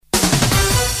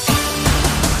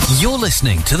You're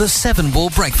listening to the Seven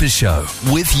Ball Breakfast Show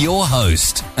with your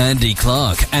host, Andy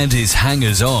Clark, and his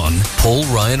hangers-on, Paul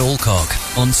Ryan Alcock,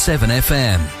 on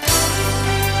 7FM. 7FM.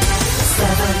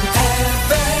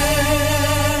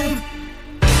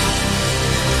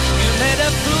 You made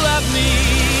a fool of me,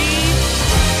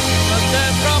 but the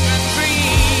broken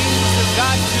dreams have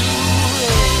got to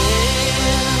end.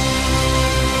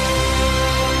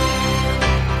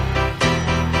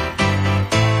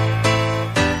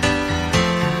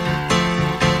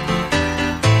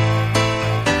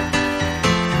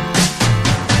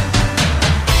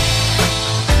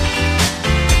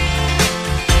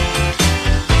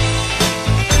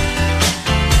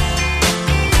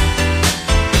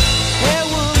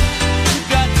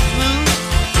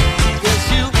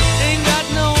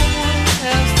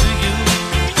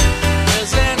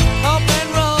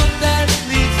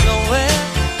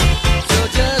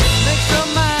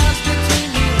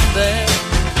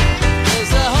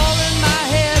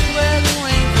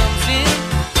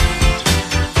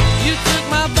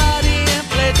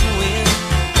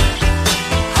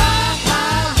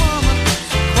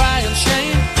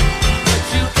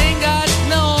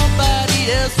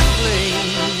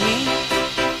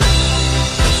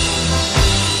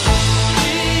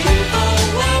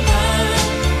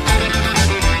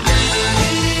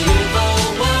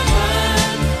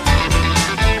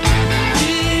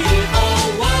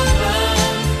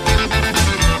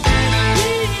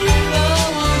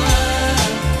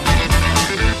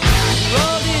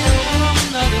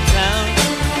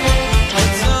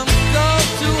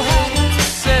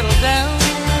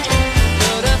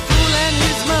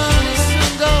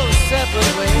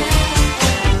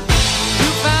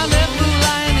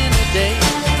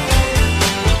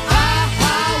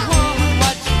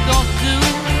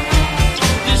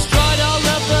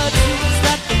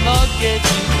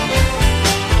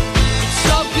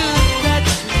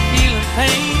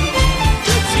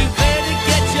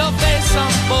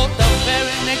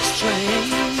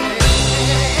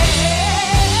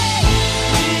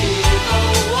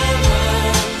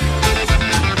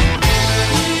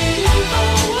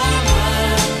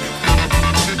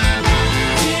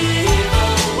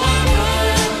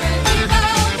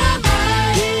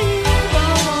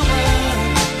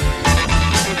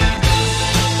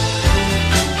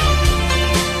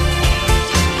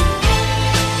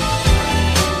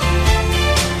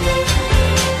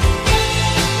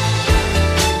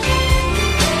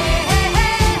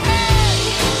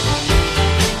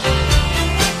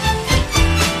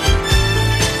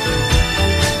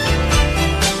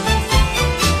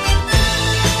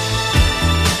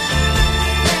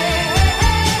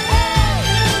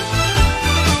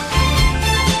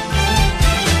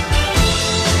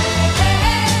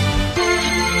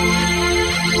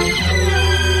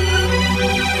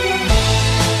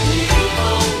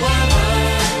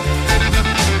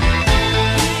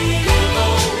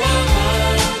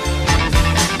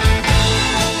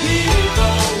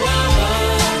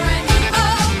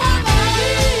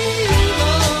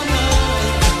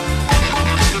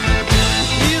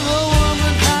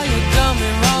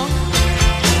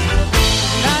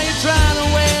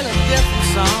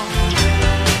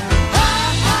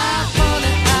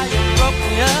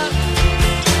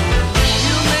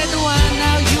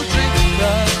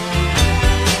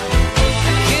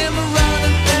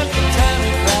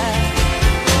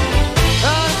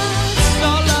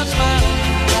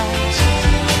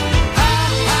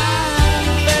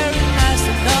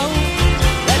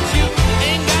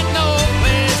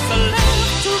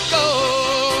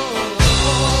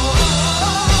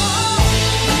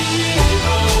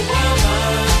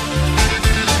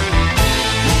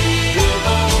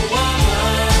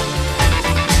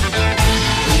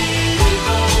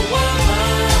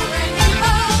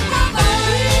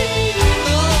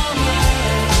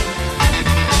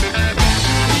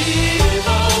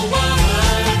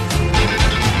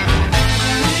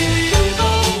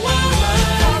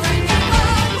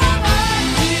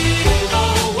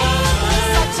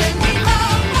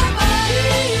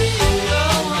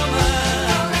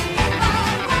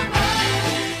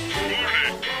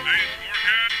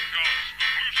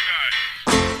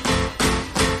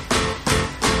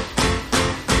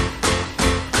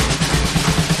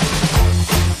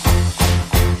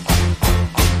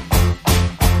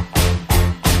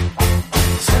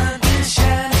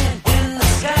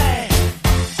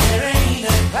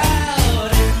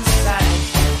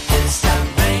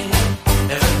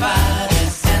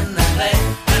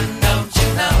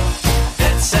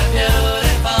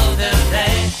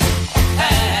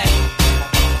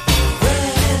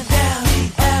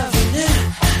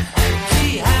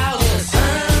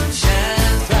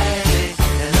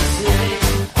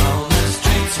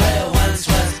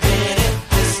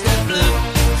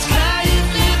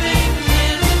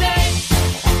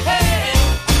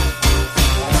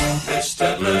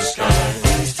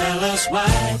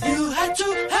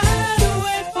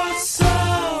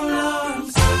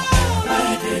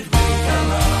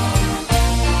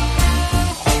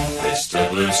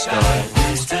 blue sky.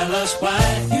 Please tell us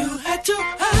why you had to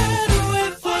hide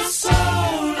away for so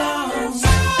long.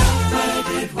 Where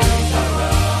did we go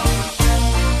wrong?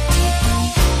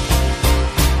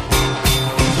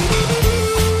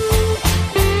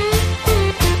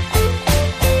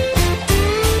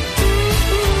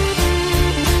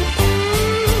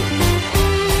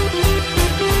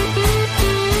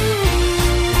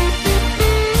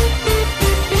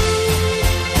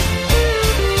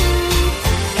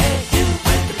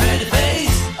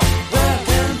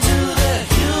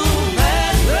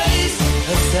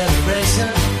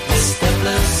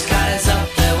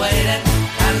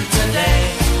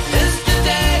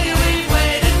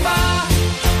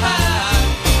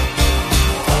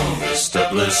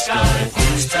 Sky,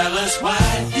 please tell us why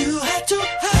you had to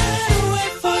hide away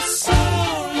for so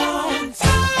long.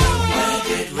 Where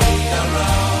did we go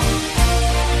wrong?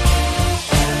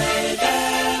 Hey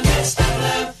there, Mr.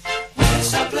 Blue,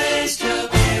 where's a place to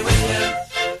be with you?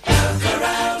 Look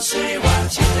around, see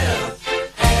what you do.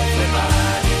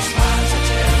 Everybody smiles at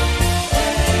you.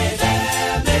 Hey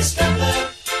there, Mr. Blue,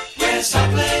 where's a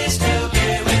place to be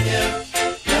with you?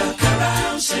 Look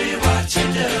around, see what you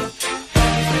do.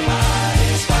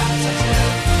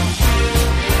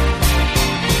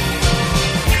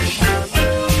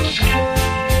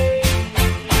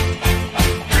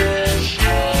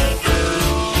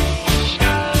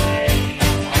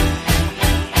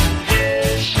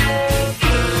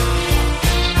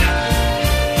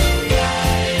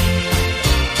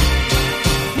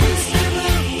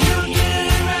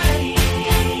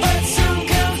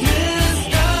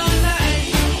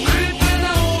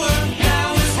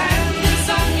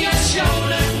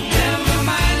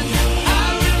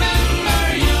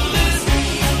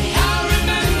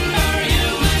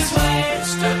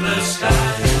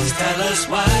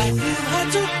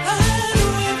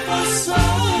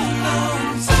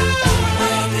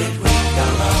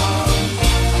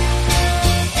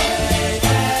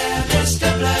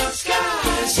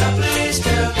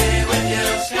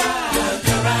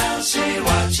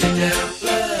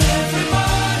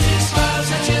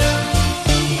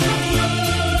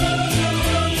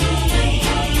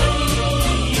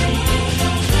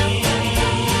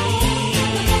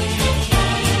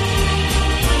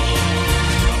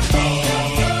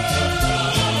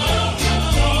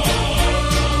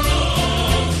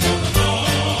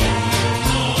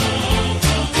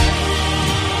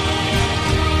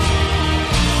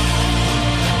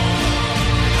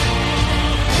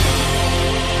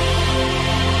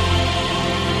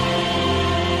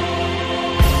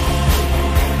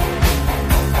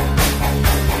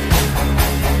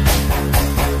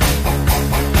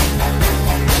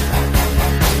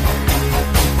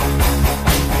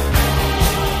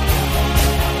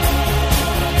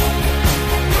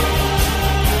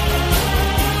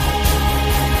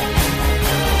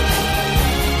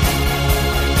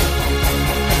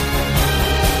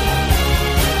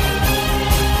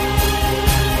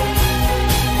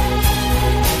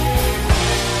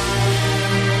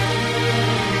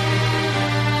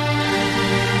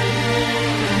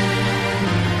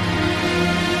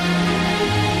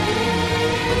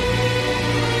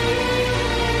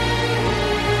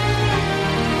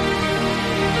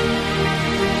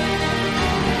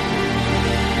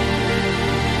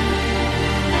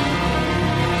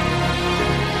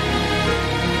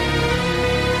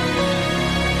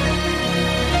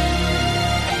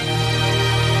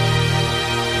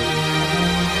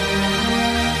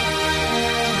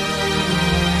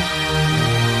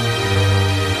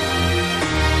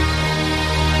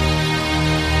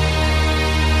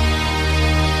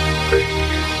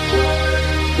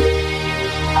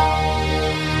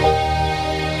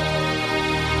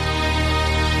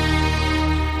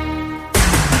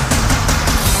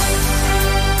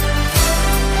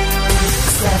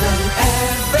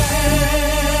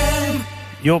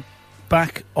 You're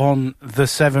back on the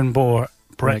Seven Boar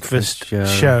Breakfast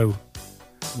show.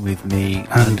 With me,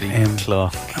 and Andy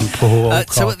Clark. And Paul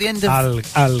Alcock. So at the end of...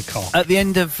 Alcock. At the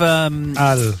end of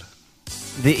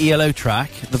the ELO track,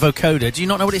 the vocoder, do you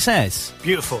not know what it says?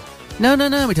 Beautiful. No,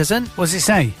 it doesn't. What does it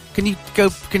say? Can you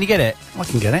get it? I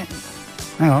can get it.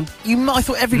 Hang on. I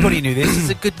thought everybody knew this. It's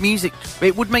a good music.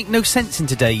 It would make no sense in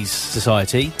today's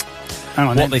society. Hang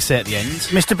on, what they say at the end.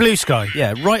 Mr. Blue Sky.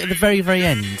 Yeah, right at the very, very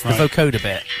end. Right. The vocoder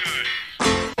bit.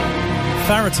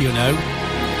 Farity will know.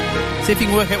 See if you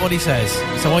can work out what he says.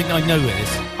 So I know it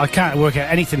is. I can't work out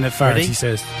anything that Farity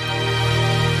says.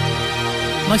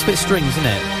 Nice bit of strings, isn't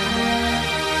it?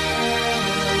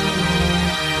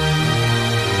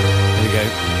 There we go.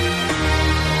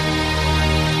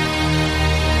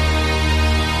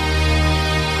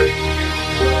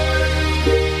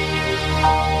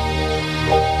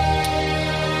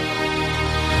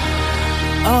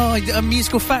 a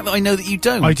musical fact that I know that you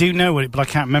don't? I do know it, but I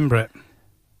can't remember it.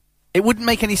 It wouldn't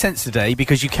make any sense today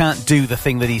because you can't do the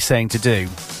thing that he's saying to do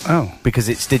Oh. because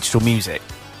it's digital music.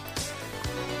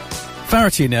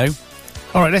 Farity, you know.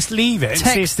 All right, let's leave it. and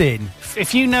see Text in.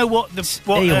 if you know what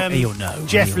He'll know.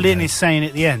 Jeff He'll Lynne know. is saying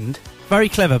at the end. Very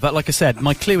clever, but like I said,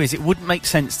 my clue is it wouldn't make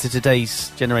sense to today's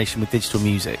generation with digital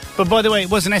music. But by the way, it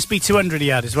was an SB200 he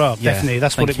had as well. Yeah, Definitely,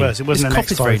 that's what thank it you. was. It wasn't This an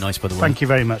coffee's X5. very nice, by the way. Thank you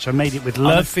very much. I made it with I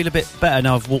love. feel a bit better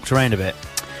now I've walked around a bit.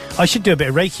 I should do a bit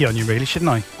of Reiki on you, really, shouldn't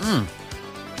I?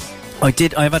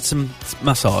 I've had some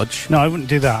massage. No, I wouldn't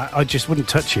do that. I just wouldn't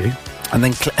touch you And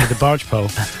then with the barge pole.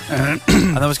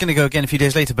 and I was going to go again a few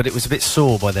days later, but it was a bit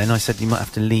sore by then. I said you might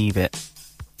have to leave it.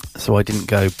 So I didn't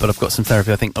go, but I've got some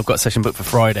therapy. I think I've got a session booked for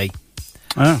Friday.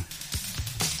 Oh.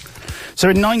 So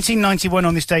in 1991,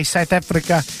 on this day, South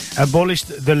Africa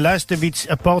abolished the last of its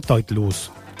apartheid laws.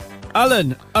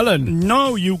 Alan!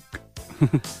 No, you...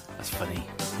 That's funny.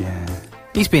 Yeah.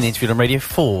 He's been interviewed on Radio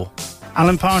 4.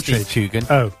 Alan Partridge. Steve Coogan.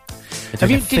 Oh. I don't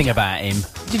know a thing about him.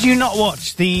 Did you not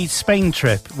watch the Spain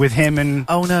trip with him and...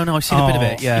 Oh, no, I've seen a bit of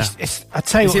it, yeah. I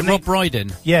tell you Is what... it Rob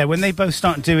Brydon? Yeah, when they both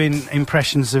start doing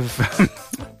impressions of...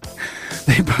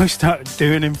 they both start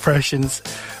doing impressions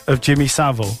of Jimmy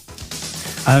Savile.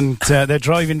 And they're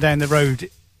driving down the road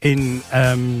in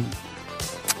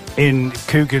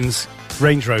Coogan's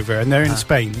Range Rover, and they're in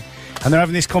Spain. And they're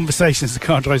having this conversation as the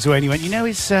car drives away, and he went, you know,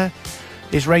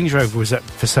 his Range Rover was up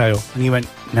for sale. And he went,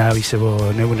 no. He said,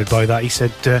 well, no one would buy that. He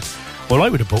said, well, I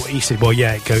would have bought it. He said, well,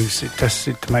 yeah,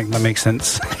 that makes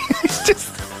sense.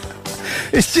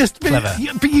 It's just clever.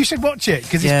 But you should watch it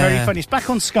because it's very funny. It's back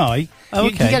on Sky. Oh,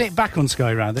 You can okay. get it back on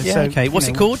Sky, rather. Yeah, so, okay. What's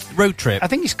it called? Road Trip. I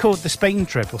think it's called the Spain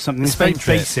Trip or something. The Spain It's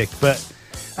Trip. basic, but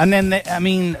and then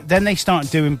then they start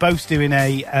doing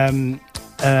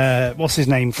a what's his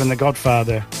name from The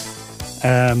Godfather?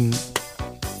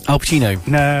 Al Pacino.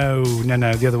 No,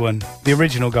 the other one, the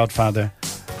original Godfather.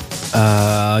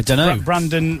 I don't know.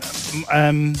 Brandon.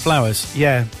 Flowers.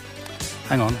 Yeah.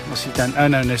 Hang on, what's he done? Oh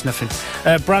no, there's nothing.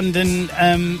 Brandon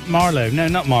Marlowe. No,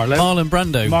 not Marlowe. Marlon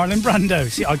Brando. Marlon Brando.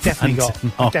 See, I've definitely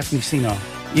I've definitely seen her.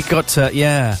 You got,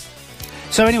 yeah.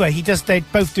 So anyway, they're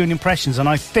both doing impressions, and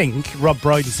I think Rob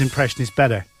Brydon's impression is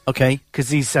better Okay. because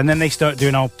then they start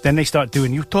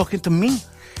doing you talking to me.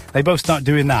 They both start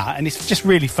doing that, and it's just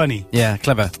really funny. Yeah,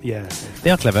 clever. Yeah. They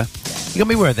are clever. You got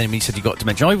me worried then when you said you got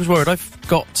dementia. I was worried. I've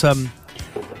got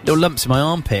little lumps in my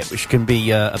armpit, which can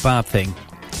be a bad thing.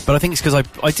 But I think it's because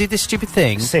I did this stupid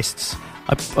thing. Cysts.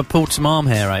 I pulled some arm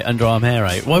hair out, underarm hair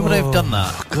out. Why would I have done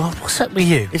that? Oh God, what's up with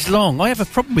you? It's long. I have a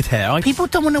problem with hair. People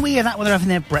don't want to wear that when they're having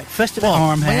their breakfast. What?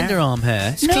 Arm My hair. underarm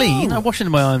hair. It's No. clean. I wash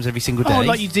under my arms every single day. Oh,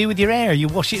 like you do with your hair. You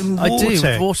wash it in water. I do.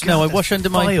 With water. No, I God, wash that's under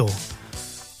my- vile.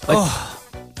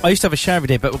 I used to have a shower every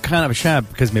day, but I can't have a shower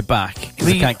because of my back. Because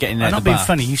I can't get in there. I'm at not the being bath.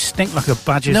 funny. You stink like a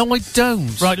badger. No, I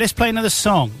don't. Right, let's play another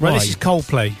song. Right, Why? this is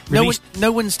Coldplay.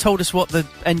 No one's told us what the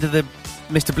end of the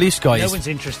Mr. Blue Sky No is. one's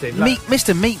interested.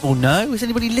 Mr. Meat will know. Is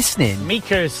anybody listening?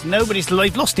 Meekers,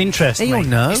 they've lost interest. He'll mate.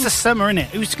 know. It's the summer, innit?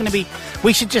 Who's going to be...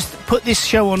 We should just put this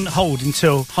show on hold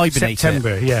until Hibernate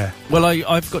September, yeah. Well,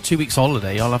 I've got 2 weeks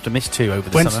holiday. I'll have to miss 2 over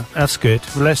the summer. That's good.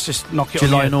 Well, let's just knock it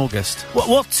July on. and August. What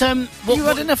You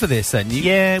had enough of this then?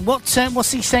 Yeah,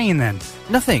 what's he saying then?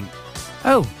 Nothing.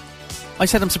 Oh. I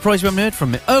said I'm surprised we haven't heard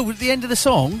from him. Oh, at the end of the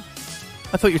song?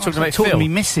 I thought you were talking about talking Phil. me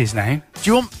missus now. Do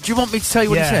you want me to tell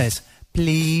you what Yeah. he says?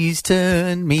 Please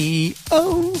turn me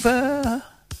over.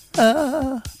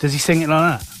 Does he sing it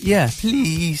like that? Yeah.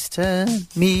 Please turn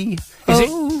me Is it-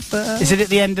 over. Is it at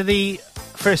the end of the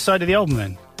first side of the album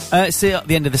then? It's at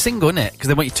the end of the single, isn't it? Because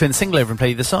they want you to turn the single over and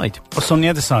play the side. What's on the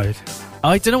other side?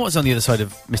 I don't know what's on the other side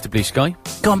of Mr. Blue Sky.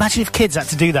 God, imagine if kids had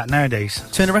to do that nowadays.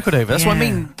 Turn a record over. That's what I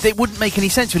Yeah. mean. It wouldn't make any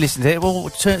sense to listen to it. Well,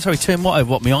 turn what over?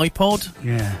 What, my iPod?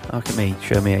 Yeah. Look at me,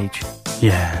 show me age.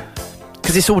 Yeah.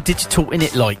 Because it's all digital,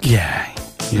 innit? Like, Yeah.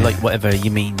 like whatever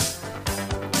you mean.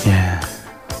 Yeah.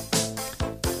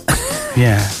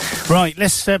 Yeah. Right,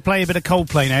 let's play a bit of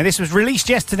Coldplay now. This was released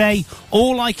yesterday.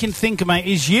 All I Can Think About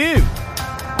Is You.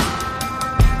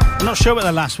 I'm not sure what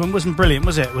the last one wasn't brilliant,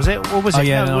 was it? Was it? Or was it? Oh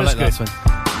yeah, no, no, it I was like good. that one.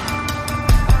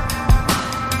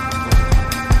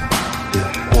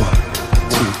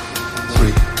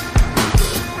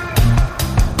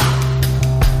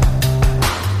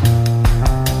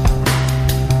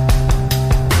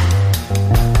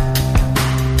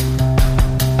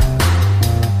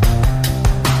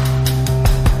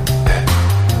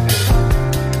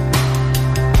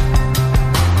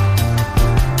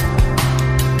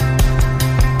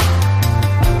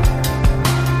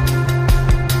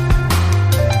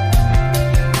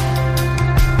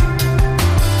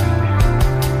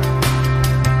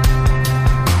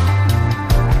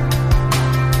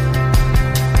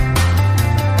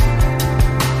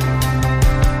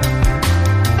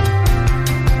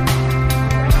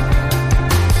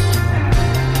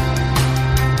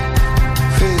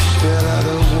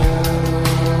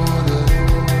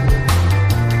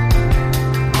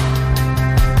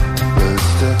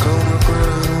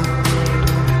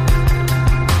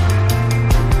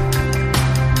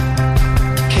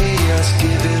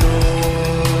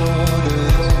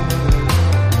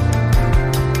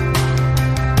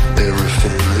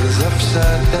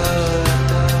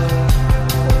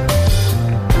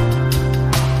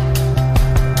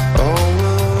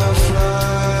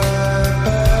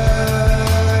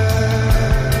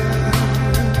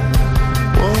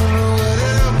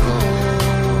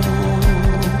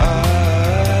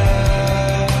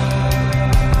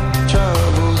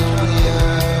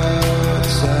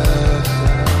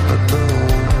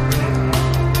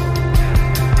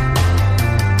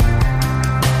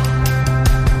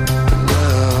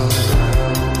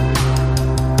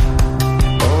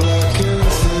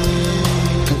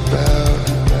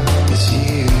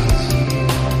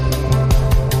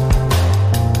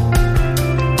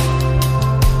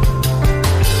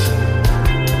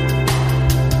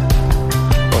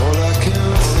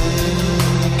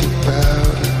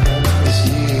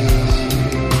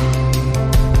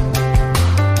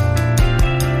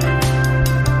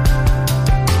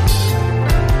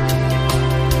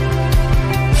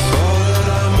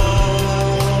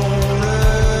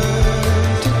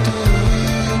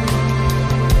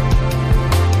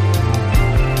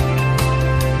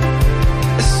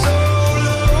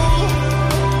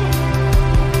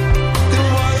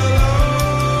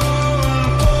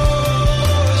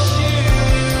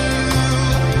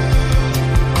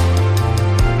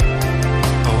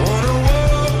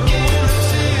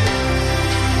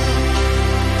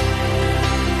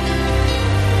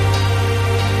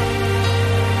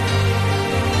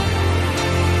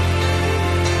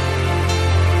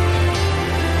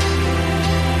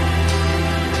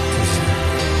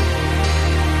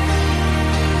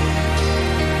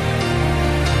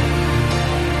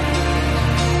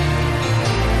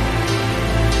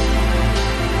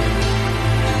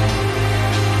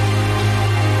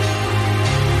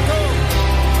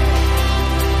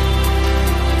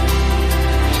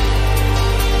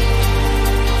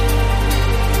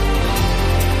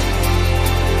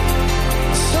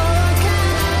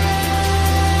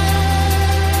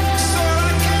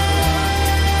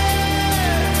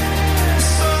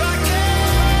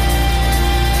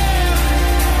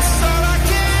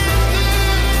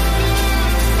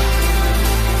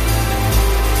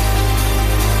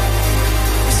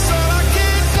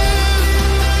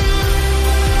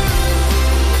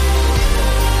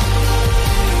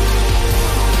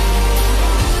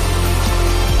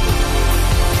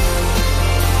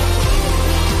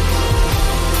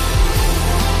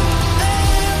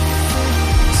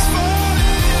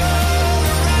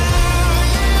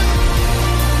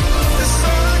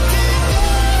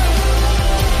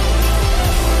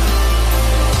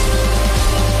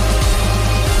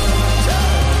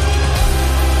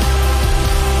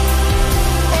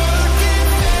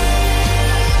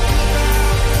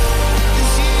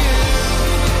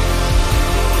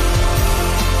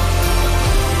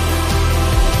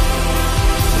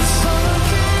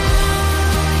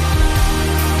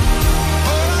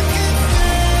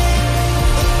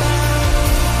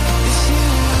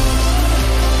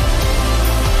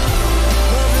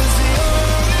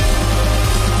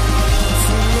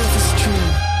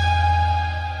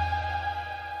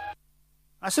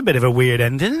 That's a bit of a weird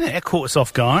ending, isn't it? It caught us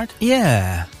off guard.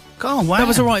 Yeah. Oh, wow. That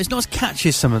was alright. It's not as catchy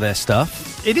as some of their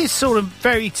stuff. It is sort of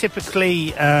very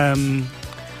typically, I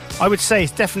would say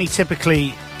it's definitely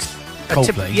typically...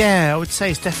 Coldplay. Yeah, I would say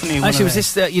it's definitely one Actually, of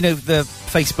was this, the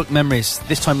Facebook memories?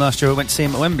 This time last year I went to see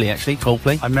him at Wembley, actually,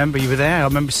 Coldplay. I remember you were there. I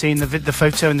remember seeing the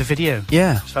photo and the video.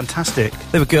 Yeah. It's fantastic.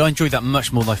 They were good. I enjoyed that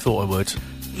much more than I thought I would.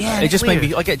 Yeah, It just made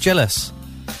me... I get jealous.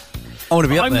 I want to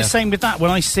be up I'm there. the same with that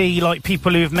when I see, like,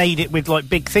 people who have made it with, like,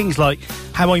 big things, like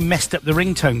how I messed up the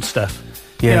ringtone stuff.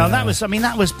 Yeah. You know, that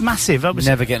was massive. That was...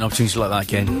 Never get an opportunity like that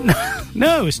again.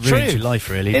 No, it's true. Ruined your life,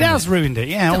 really. It has ruined it,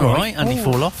 yeah. All right, Andy Oh,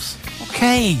 Fall-offs.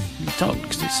 okay. Don't,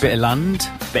 'cause it's... Bit of land.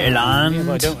 Yeah,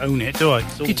 but I don't own it, do I?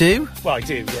 You do? Well, I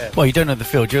do, yeah. Well, you don't know the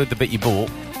field. You know the bit you bought.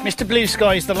 Mr. Blue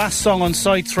Sky is the last song on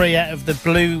side 3 out of the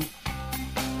Blue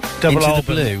double Into the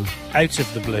album. Blue. Out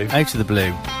of the Blue Out of the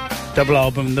blue. double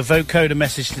album. The vocoder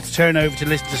message to turn over to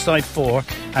listen to side 4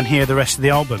 and hear the rest of the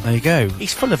album. There you go.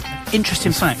 He's full of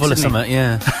interesting facts. Full of isn't he? something,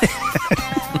 yeah.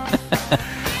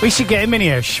 We should get him in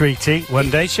here, Shreety, one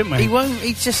day, shouldn't we? He won't.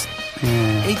 He just...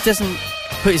 He doesn't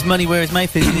put his money where his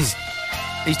mouth is.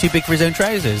 He's too big for his own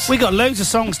trousers. We got loads of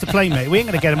songs to play, mate. We ain't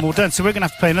going to get them all done, so we're going to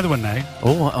have to play another one now.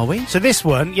 Oh, are we? So this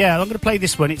one, yeah, I'm going to play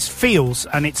this one. It's Feels,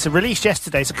 and it's released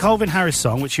yesterday. It's a Calvin Harris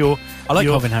song, which you're... I like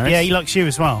Calvin Harris. Yeah, he likes you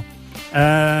as well.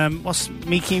 What's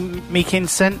Meekin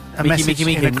sent a message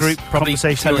in a group probably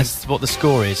conversation tell with us what the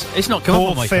score is. It's not come up Paul,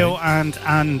 on my Phil, phone.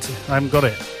 and I haven't got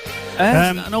it.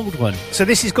 It's an old one. So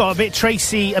this has got a bit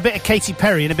Tracy, a bit of Katy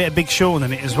Perry, and a bit of Big Sean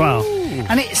in it as well. Ooh.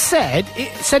 And it said it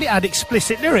had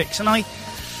explicit lyrics, and it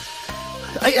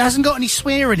hasn't got any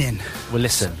swearing in. We'll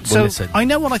listen. So I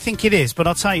know what I think it is, but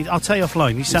I'll tell you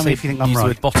offline. You tell me if you think I'm right.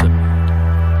 With bottom.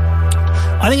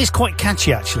 I think it's quite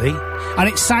catchy, actually, and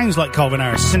it sounds like Calvin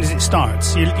Harris as soon as it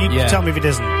starts. You Yeah. tell me if it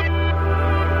doesn't.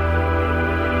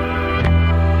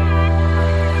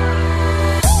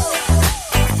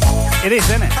 It is,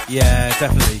 isn't it? Yeah,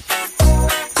 definitely.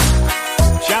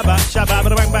 Shabba, shabba,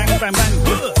 bada bang, bang, bang, bang.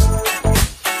 Ugh.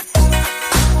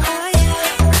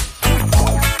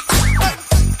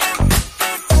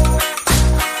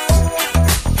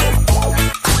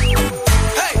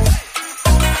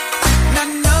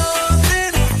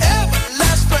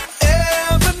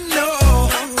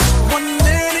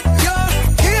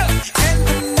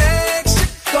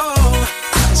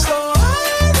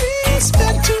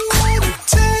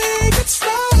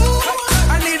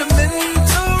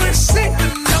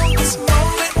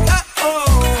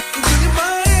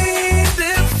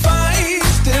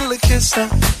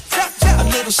 A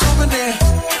little souvenir.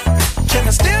 Can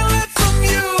I steal it from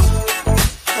you?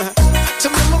 To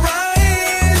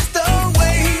memorize the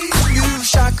way you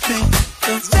shock me,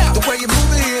 the way you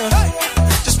move it here.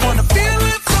 Just wanna feel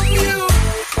it from you.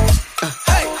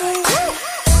 Hey,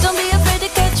 Don't be afraid to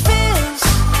catch feels.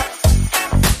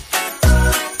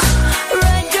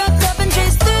 Ride drugged up and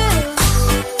chase thrills.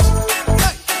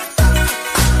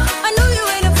 I know you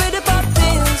ain't afraid to pop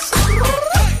pills.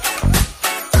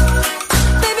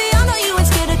 Baby, I know you ain't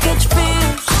scared to catch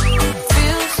feels.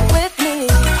 Feels with me.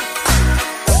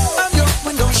 I'm your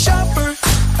window shopper.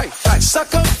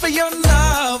 Sucker for your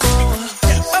novel.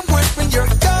 I'm wearing your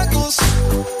goggles.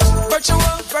 Virtual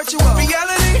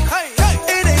reality.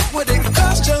 It ain't what it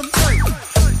cost you.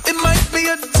 It might be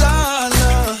 $1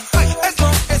 as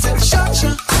long as it shocks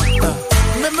you.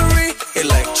 Memory,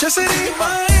 electricity.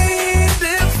 Mind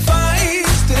if I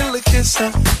steal a kiss? A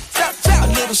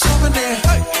little souvenir.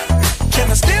 Can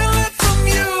I steal it from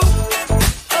you?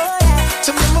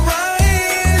 To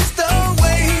memorize the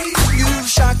way you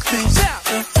shock me,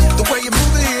 the way you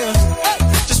move it here.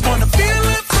 Just wanna feel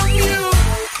it from you.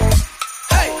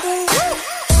 Hey,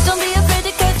 Don't be afraid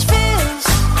to catch feels.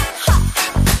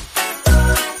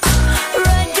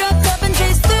 Ride drugged up and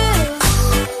chase thrills.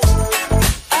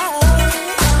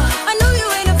 I know you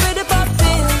ain't afraid to pop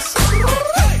pills.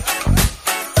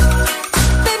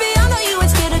 Baby, I know you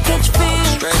ain't scared to catch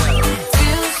feels.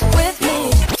 Feels with me.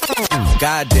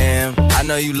 Goddamn, I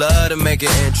know you love to make an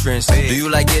entrance. Do you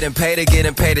like getting paid or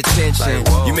getting paid attention?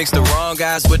 You mix the wrong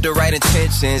guys with the right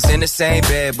intentions. In the same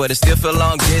bed, but it still feel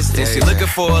long distance. You're looking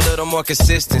for a little more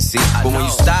consistency. But when you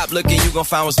stop looking, you gon'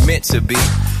 find what's meant to be.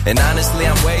 And honestly,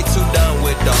 I'm way too done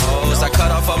with the hoes. I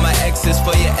cut off all my exes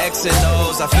for your X and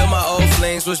O's. I feel my old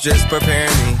flings was just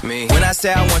preparing me. When I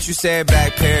say I want you, say it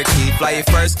back, parakeet. Fly your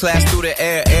first class through the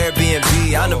air,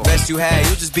 Airbnb. I'm the best you had,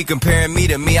 you just be comparing me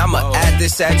to me. I'ma add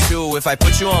this at you. If I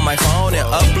put you on my phone and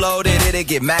upload it, it'll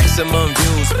get maximum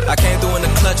views. I came through in the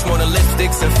clutch, more than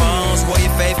lipsticks and phones. Wore your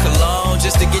fave cologne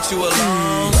just to get you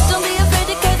alone. Don't be afraid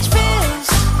to catch feels.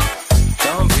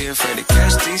 Don't be afraid to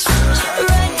catch these feels.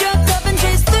 Ride drugged up and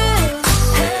chase thrills.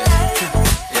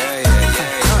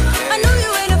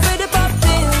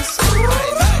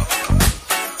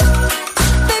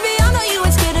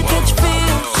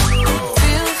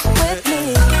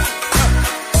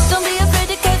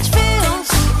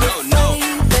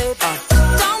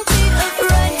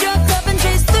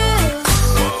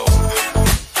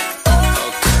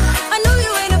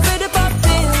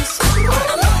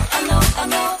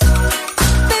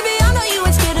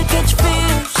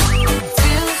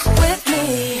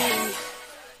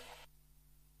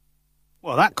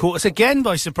 that caught us again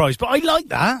by surprise. But I like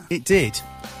that. It did.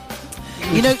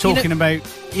 You know, talking about.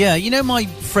 Yeah, you know my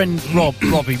friend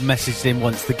Robbie messaged him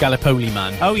once, the Gallipoli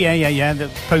man. Oh yeah, the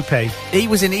Pope.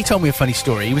 He told me a funny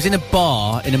story. He was in a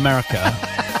bar in America.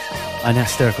 I know,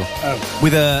 hysterical. Oh.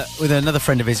 With another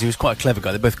friend of his who was quite a clever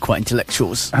guy. They're both quite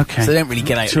intellectuals. Okay. So they don't really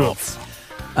get out Sure.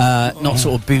 of not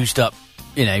sort of boozed up,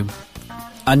 you know.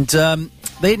 And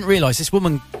they didn't realise this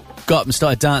woman got up and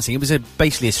started dancing. It was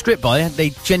basically a strip bar.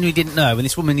 They genuinely didn't know. And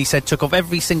this woman, he said, took off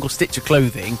every single stitch of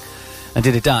clothing and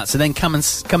did a dance, and then come and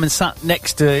sat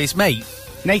next to his mate.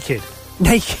 Naked.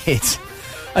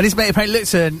 And his mate apparently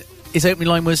looked at her, and his opening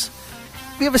line was,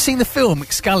 "Have you ever seen the film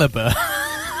Excalibur?"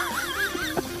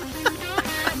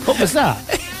 What was that?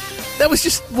 That was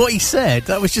just what he said.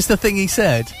 That was just the thing he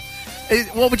said.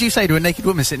 What would you say to a naked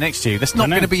woman sitting next to you? That's not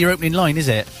going to be your opening line, is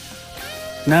it?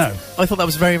 No. I thought that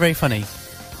was very, very funny.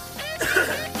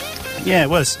 Yeah,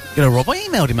 it was. You know, Rob, I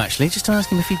emailed him actually just to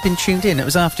ask him if he'd been tuned in. It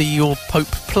was after your Pope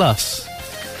Plus.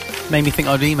 Made me think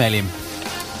I'd email him.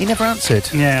 He never answered.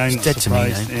 Yeah, I'm He's dead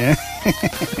surprised. to me now.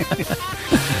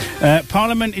 Yeah.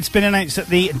 Parliament, it's been announced that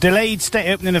the delayed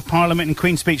state opening of Parliament in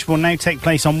Queen's Speech will now take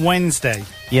place on Wednesday.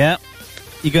 Yeah.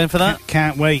 You going for that?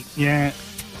 Can't wait, yeah.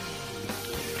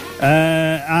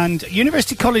 And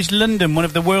University College London, one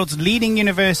of the world's leading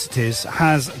universities,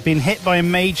 has been hit by a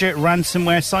major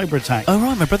ransomware cyber attack. Oh,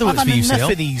 right, my brother I've works for had UCL.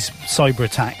 enough of these cyber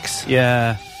attacks.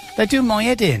 Yeah. They're doing my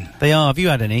head in. They are. Have you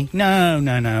had any?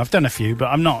 No. I've done a few, but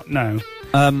I'm not, no.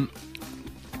 And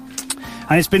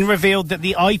it's been revealed that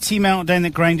the IT meltdown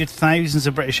that grounded thousands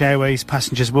of British Airways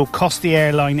passengers will cost the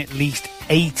airline at least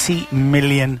 £80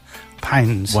 million.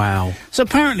 Wow. So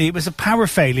apparently it was a power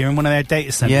failure in one of their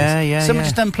data centres. Yeah. Someone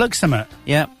just unplugged something.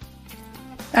 Yeah.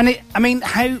 And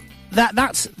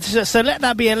so let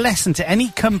that be a lesson to any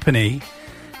company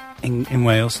in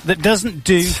Wales that doesn't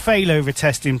do failover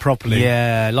testing properly.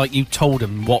 Yeah, like you told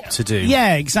them what to do.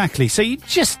 Yeah, exactly. So you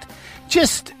just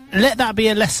let that be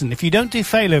a lesson. If you don't do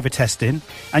failover testing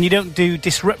and you don't do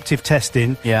disruptive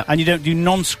testing and you don't do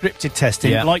non-scripted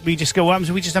testing, like we just go, what happens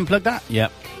if we just unplug that? Yeah.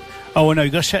 Oh, no,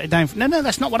 you've got to shut it down. No,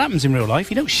 that's not what happens in real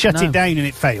life. You don't shut it down and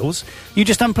it fails. You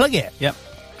just unplug it. Yep.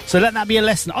 So let that be a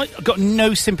lesson. I've got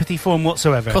no sympathy for them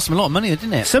whatsoever. Cost them a lot of money,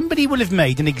 didn't it? Somebody will have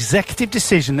made an executive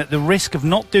decision that the risk of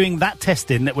not doing that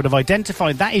testing that would have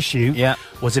identified that issue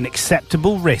was an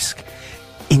acceptable risk.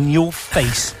 In your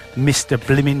face, Mr.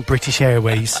 Blimmin' British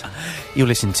Airways. You'll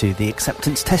listen to the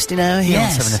acceptance testing hour here on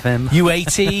 7FM.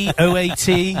 UAT, OAT,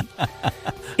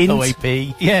 INT.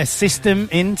 OAP. Yeah, System,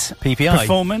 INT. PPI.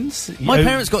 Performance. My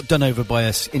parents got done over by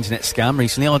an internet scam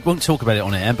recently. I won't talk about it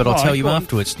on air, but I'll tell you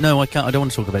afterwards. No, I can't. I don't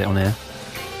want to talk about it on air.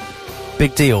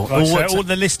 Big deal. Right, so all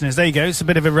the listeners, there you go. It's a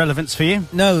bit of irrelevance for you.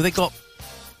 No, they got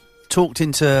talked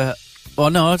into... Well,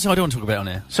 no, I don't want to talk about it on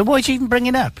air. So why do you even bring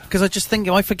it up? Because I just think,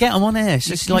 I forget I'm on air. It's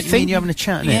just like me and you having a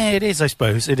chat, isn't it? It is, I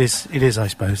suppose. It is, I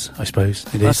suppose.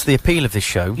 That's the appeal of this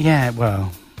show. Yeah,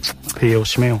 well, appeal,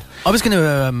 schmeal. I was going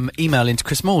to email into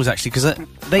Chris Moores, actually, because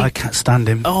I can't stand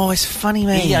him. Oh, it's funny,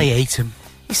 mate. I hate him.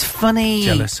 It's funny.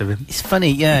 Jealous of him. It's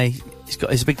funny, yeah.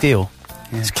 It's a big deal.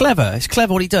 Yeah. It's clever. It's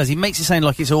clever what he does. He makes it sound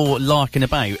like it's all larking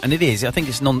about, and it is. I think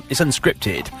it's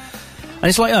unscripted. And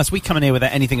it's like us, we come in here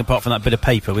without anything apart from that bit of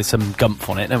paper with some gumph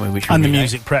on it, don't we? And the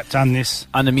music prepped and this.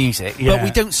 And the music. Yeah. But we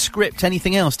don't script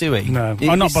anything else, do we? No.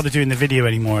 I'm not bothered doing the video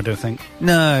anymore, I don't think.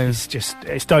 No.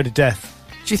 It's died a death.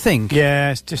 Do you think?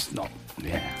 Yeah, it's just not...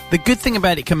 Yeah. The good thing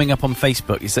about it coming up on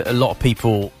Facebook is that a lot of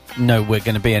people know we're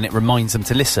going to be, and it reminds them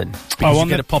to listen. Because you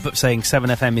get a pop-up saying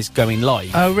 7FM is going live.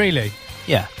 Oh, really?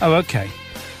 Yeah. Oh, okay.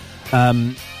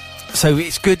 So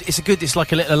it's good. It's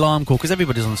like a little alarm call because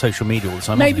everybody's on social media all the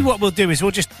time. Maybe what we'll do is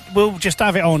we'll just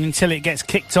have it on until it gets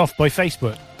kicked off by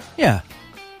Facebook. Yeah.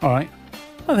 All right.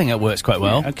 I think that works quite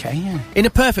well. Yeah, okay. Yeah. In a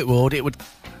perfect world, it would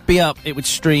be up. It would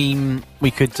stream.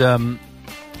 We could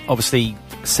obviously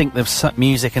sync the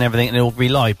music and everything, and it'll be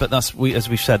live. But as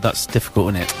we've said, that's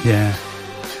difficult, isn't it? Yeah.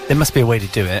 There must be a way to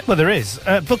do it. Well, there is.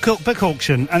 Book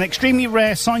auction. An extremely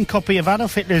rare signed copy of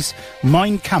Adolf Hitler's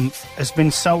Mein Kampf has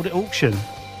been sold at auction.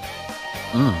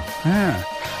 Ah.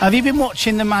 Have you been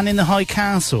watching The Man in the High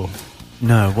Castle?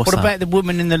 No. What about The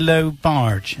Woman in the Low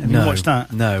Barge? Have you watched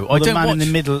that? No. Or The Man in the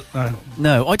Middle.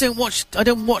 No, I don't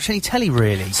watch any telly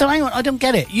really. So hang on, I don't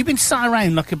get it. You've been sat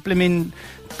around like a blimmin'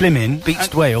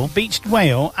 beached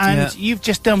whale, and you've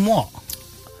just done what?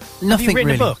 Nothing. Have you written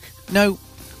really. a book? No,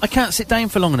 I can't sit down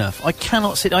for long enough. I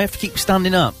cannot sit. I have to keep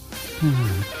standing up.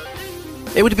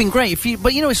 It would have been great if you,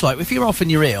 but you know, it's like if you're off and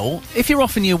you're ill. If you're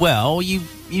off and you're well, you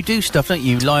do stuff, don't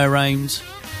you? Lie around.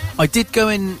 I did go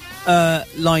and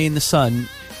lie in the sun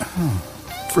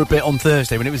for a bit on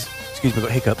Thursday when it was. Excuse me, I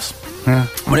got hiccups.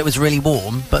 when it was really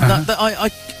warm. But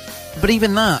but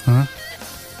even that.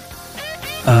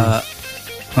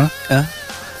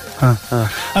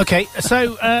 Okay,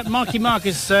 so Marky Mark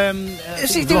is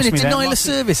Is he doing a denial of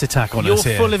service attack on You're us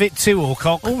here? full of it too,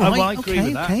 Alcock. All right, I agree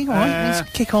with that. okay, all right. Let's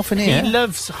kick off in here. He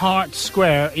loves Hart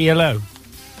Square ELO.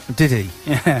 Did he?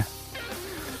 Yeah.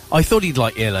 I thought he'd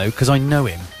like ELO because I know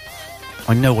him.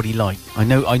 I know what he like. I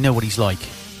know what he's like.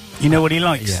 You know what he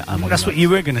likes? Yeah, that's what you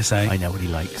were going to say. I know what he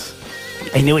likes.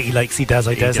 I know what he likes. He does.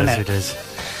 He does, isn't it? he does.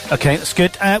 Okay, that's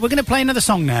good. We're going to play another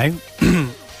song now.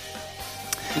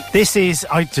 This is...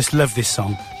 I just love this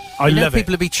song. I You know love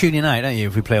people it. will be tuning out, don't you,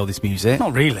 if we play all this music?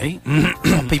 Not really. Not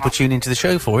what people tune into the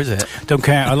show for, is it? Don't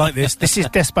care. I like this. This is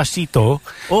Despacito,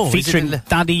 Oh, is featuring it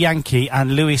Daddy Yankee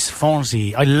and Luis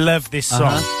Fonsi. I love this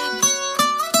song.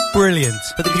 Brilliant.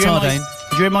 Put the Did you guitar hear down.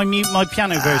 Did you hear my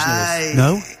piano version of this?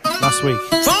 No? Last week.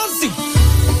 Fonzie,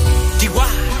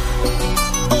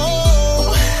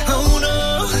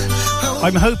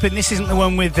 I'm hoping this isn't the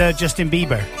one with Justin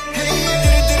Bieber.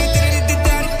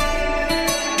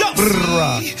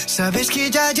 Sabes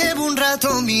que ya llevo un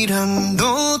rato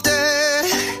mirándote.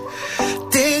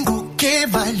 Tengo que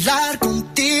bailar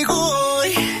contigo hoy.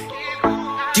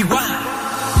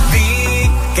 vi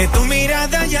que tu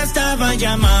mirada ya estaba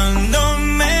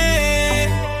llamándome.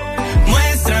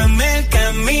 Muéstrame el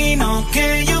camino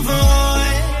que yo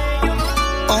voy.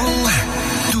 Oh,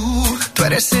 tú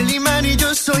eres el imán y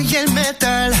yo soy el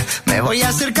metal. Me voy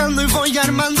acercando y voy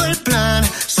armando el plan.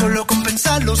 Solo con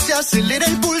pensarlo se acelera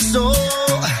el pulso.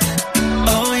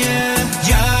 Oh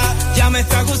yeah, ya me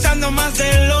está gustando más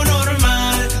de lo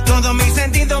normal. Todos mis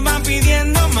sentidos van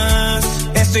pidiendo más.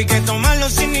 Esto hay que tomarlo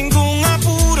sin ningún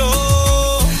apuro.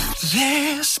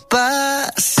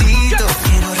 Despacito,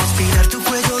 quiero respirar tu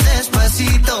cuello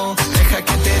despacito. Deja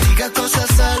que te diga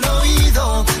cosas al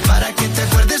oído, para que te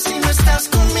acuerdes si no estás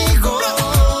conmigo.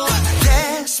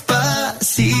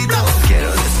 Despacito,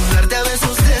 quiero desnudarte a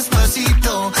besos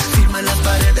despacito. Firma las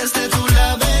paredes de tu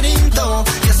laberinto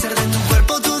y hacer de tu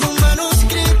cuerpo todo un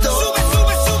manuscrito. Sube,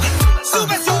 sube, sube,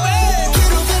 sube, sube.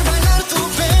 Quiero ver bailar tu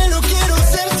pelo, quiero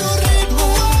ser tu ritmo.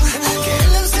 Que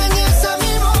le enseñes a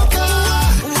mi boca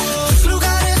tus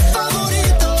lugares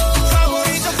favoritos.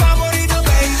 Favorito, favorito,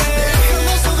 baby.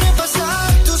 Déjame sobrepasar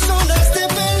tus zonas de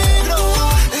peligro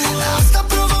hasta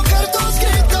provocar tus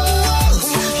gritos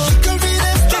y que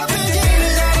olvides tu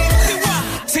apellido.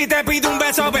 Si te pido un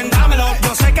beso, ven, dámelo.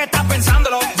 Yo sé que estás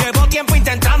pensándolo. Llevo tiempo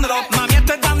intentándolo. Mami,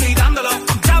 estoy dando y dándolo.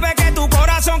 Sabe que tu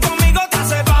corazón conmigo te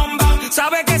hace bam bam.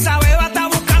 Sabe que esa beba está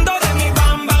buscando de mi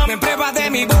bam bam. Me pruebas de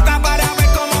mi boca para ver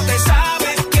cómo te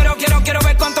sabe. Quiero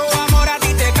ver cuánto amor a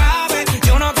ti te cabe.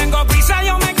 Yo no tengo prisa,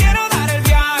 yo me quiero dar el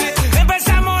viaje.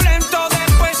 Empezamos lento,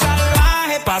 después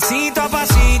salvaje. Pasito a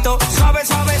pasito, suave,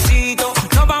 suavecito.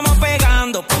 Nos vamos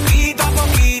pegando poquito a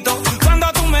poquito.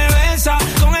 Cuando tú me besas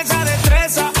con esa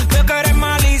destreza, veo que eres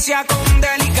malicia con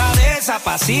delicadeza.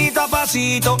 Pasito a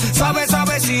pasito, suave,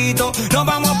 suavecito. Nos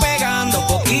vamos pegando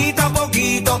poquito a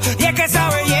poquito. Y es que esa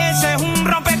belleza es un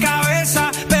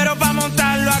rompecabezas, pero para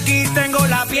montarlo aquí tengo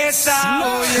la pieza.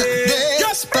 Oye.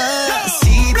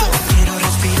 Despacito, quiero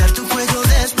respirar tu cuello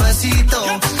despacito.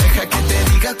 Deja que te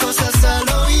diga cosas al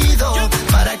oído,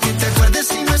 para que te acuerdes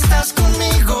si no estás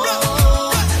conmigo.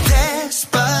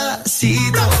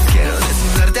 Despacito, quiero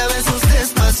desnudarte a besos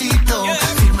despacito.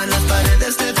 Firma las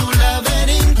paredes de tu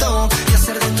laberinto y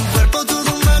hacer de tu cuerpo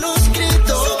todo un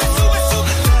manuscrito.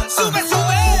 Sube,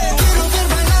 sube. Quiero ver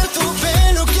bailar tu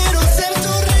pelo, quiero ser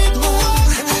tu ritmo.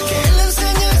 Que le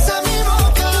enseñes a mi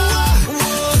boca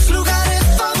tus lugares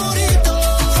favoritos.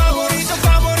 Favorito,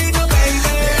 favorito, baby.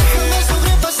 Déjame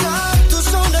sobrepasar tus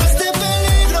zonas de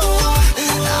peligro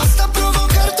hasta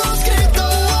provocar tus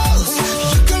gritos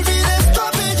y que olvides tu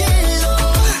apellido.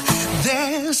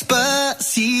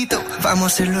 Despacito, vamos a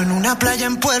hacerlo en una playa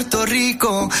en Puerto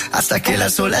Rico hasta que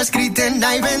las olas griten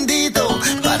ay bendito,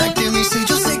 para que mi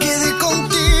sello se quede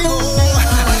contigo.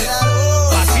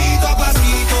 Pasito a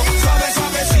pasito, suave,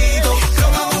 suavecito. Lo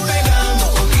vamos pegando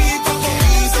poquito a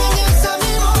poquito. Enseñas a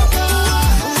mi boca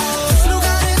tus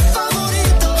lugares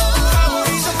favoritos.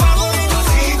 Favorito, favorito.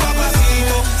 Pasito a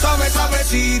pasito, suave,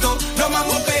 suavecito. Lo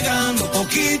vamos pegando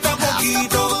poquito a poquito.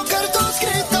 Provocar tus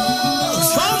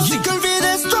gritos y que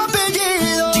olvides tu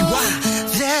apellido.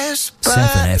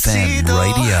 7FM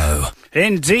Radio.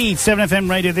 Indeed, 7FM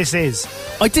Radio this is.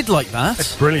 I did like that.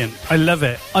 It's brilliant. I love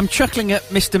it. I'm chuckling at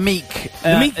Mr. Meek.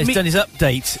 Meek- Has done his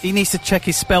update. He needs to check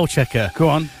his spell checker. Go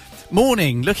on.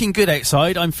 Morning, looking good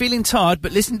outside. I'm feeling tired,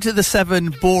 but listen to the 7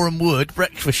 Boreham Wood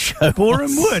breakfast show.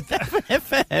 Boreham Wood?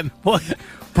 7FM. What?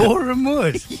 Boreham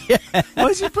Wood? Yeah. Why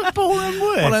did you put Boreham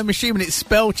Wood? Well, I'm assuming it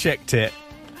spell checked it.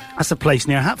 That's a place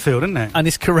near Hatfield, isn't it? And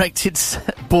it's corrected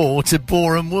bore to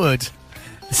Boreham Wood.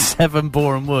 7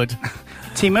 Boreham Wood.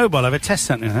 T-Mobile have a test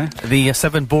centre there. The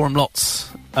 7 Boreham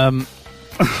lots.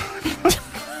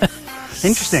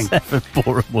 Interesting. 7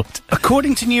 Boreham Wood.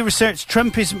 According to new research,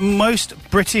 Trump is most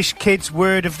British kids'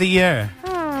 word of the year.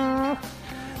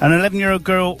 An 11-year-old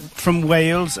girl from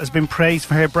Wales has been praised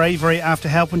for her bravery after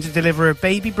helping to deliver her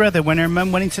baby brother when her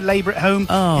mum went into labour at home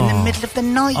in the middle of the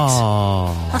night.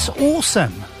 Oh. That's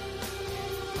awesome.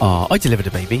 Oh, I delivered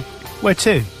a baby. Where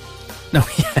to? No,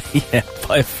 yeah,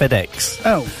 by a FedEx.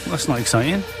 Oh, that's not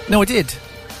exciting. No, I did.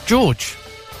 George.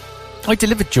 I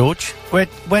delivered George.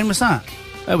 When was that?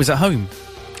 I was at home.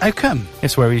 How come?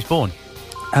 That's where he was born.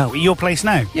 Oh, at your place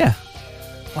now? Yeah.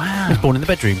 Wow. He was born in the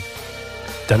bedroom.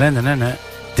 Dun-dun-dun-dun-dun.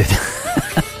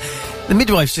 The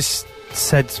midwife just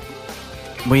said,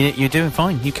 well, you're doing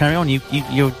fine. You carry on.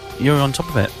 You're on top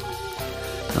of it.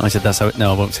 And I said, that's how it...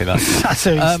 No, I won't say that. That's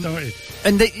how it started.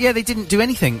 And they didn't do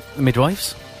anything, the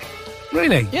midwives.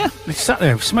 Really? Yeah. They sat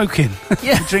there smoking.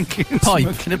 Yeah. Drinking and Pipe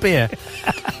smoking. and a beer.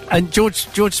 And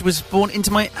George was born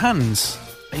into my hands.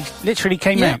 He literally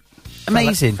came Yeah. out.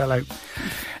 Amazing. Fell out.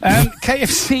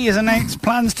 KFC has announced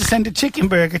plans to send a chicken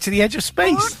burger to the edge of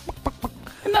space.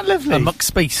 Isn't that lovely?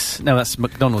 McSpace. No, that's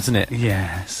McDonald's, isn't it?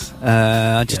 Yes.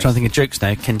 I'm just trying to think of jokes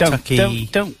now. Kentucky.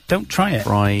 Don't try it.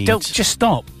 Fried. Don't just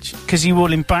stop, because you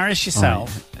will embarrass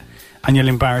yourself, and you'll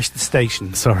embarrass the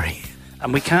station. Sorry.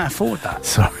 And we can't afford that.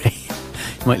 Sorry.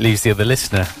 You might lose the other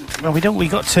listener. Well, we don't. We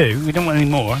got 2. We don't want any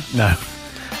more. No.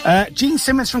 Gene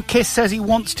Simmons from Kiss says he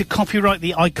wants to copyright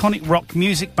the iconic rock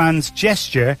music band's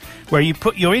gesture, where you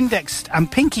put your index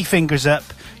and pinky fingers up,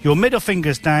 your middle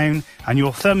fingers down, and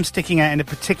your thumb sticking out in a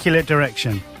particular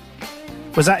direction.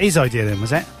 Was that his idea then,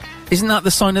 was it? Isn't that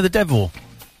the sign of the devil?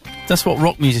 That's what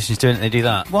rock musicians do, don't they? Do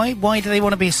that. Why do they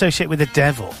want to be associated with the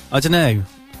devil? I don't know.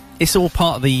 It's all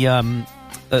part of the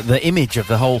image of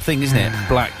the whole thing, isn't it?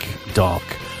 Black, dark,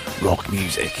 rock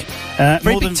music.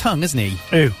 Very big tongue, isn't he?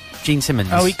 Who? Gene Simmons.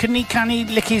 Oh, can he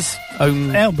lick his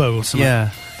own elbow or something? Yeah.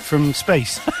 From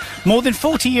space. More than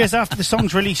 40 years after the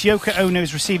song's release, Yoko Ono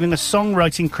is receiving a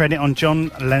songwriting credit on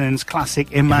John Lennon's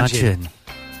classic Imagine.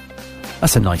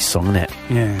 That's a nice song, isn't it?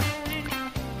 Yeah.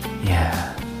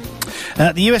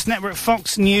 Yeah. The US network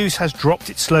Fox News has dropped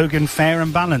its slogan "Fair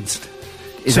and Balanced."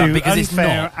 Is that because it's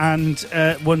unfair not and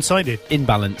one-sided?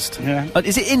 Imbalanced. Yeah.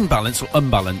 Is it imbalanced or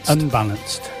unbalanced?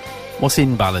 Unbalanced. What's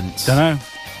imbalanced? Don't know.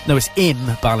 No, it's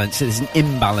imbalance. There's an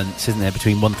imbalance, isn't there,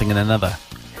 between one thing and another?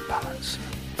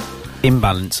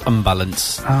 Imbalance,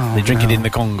 unbalance. Oh, they drink it in the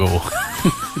Congo.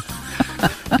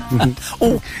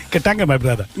 Oh, Katanga, my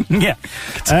brother. Yeah.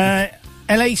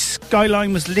 LA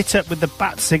skyline was lit up with the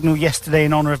bat signal yesterday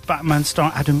in honour of Batman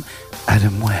star Adam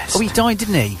West. Oh, he died,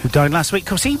 didn't he? Who died last week. Of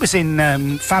course, he was in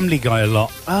Family Guy a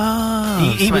lot.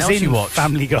 Ah, he was in watch.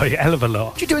 Family Guy a hell of a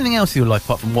lot. Do you do anything else with your life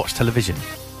apart from watch television?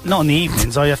 Not in the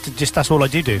evenings. I have to that's all I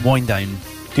do. Wind down.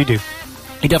 Do. You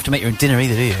don't have to make your own dinner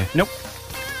either, do you? Nope.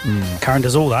 Karen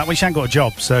does all that. Well, she ain't got a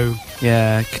job, so...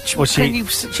 Yeah.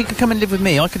 She could come and live with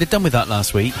me. I could have done with that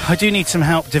last week. I do need some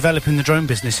help developing the drone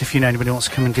business, if you know anybody wants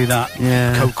to come and do that.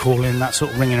 Yeah. Cold calling, that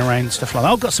sort of ringing around, stuff like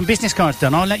that. I've got some business cards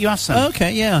done. I'll let you have some. Oh,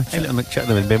 okay, yeah. Check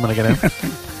them with Ben when I get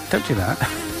home. Don't do that.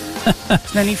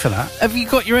 There's no need for that. Have you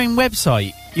got your own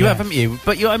website? You have, haven't you?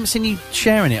 But I haven't seen you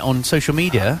sharing it on social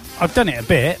media. I've done it a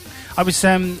bit. I was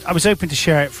open to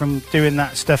share it from doing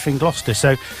that stuff in Gloucester,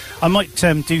 so I might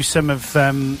do some of...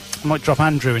 I might drop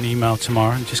Andrew an email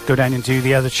tomorrow and just go down and do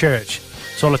the other church.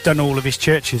 So I'll have done all of his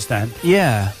churches then.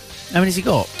 Yeah. How many has he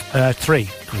got? 3.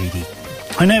 Greedy.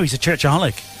 I know, he's a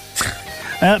churchaholic.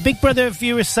 Big Brother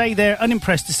viewers say they're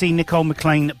unimpressed to see Nicole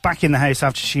McLean back in the house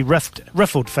after she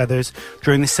ruffled feathers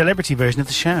during the celebrity version of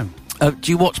the show.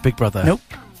 Do you watch Big Brother? Nope.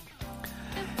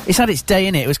 It's had its day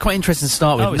in it. It was quite interesting to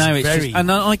start with. Oh, now it's it's very... just,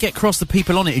 and I get across the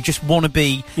people on it who just want to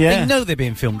be. Yeah. They know they're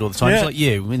being filmed all the time. Yeah. It's like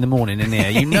you in the morning in here.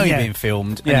 You know Yeah. you're being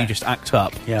filmed, Yeah. and you just act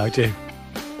up. Yeah, I do.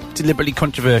 Deliberately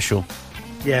controversial.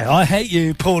 Yeah, I hate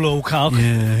you, Paul Alcock.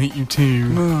 Yeah, I hate you too.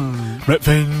 Red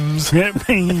fins. Red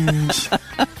fins.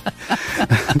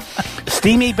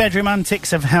 Steamy bedroom antics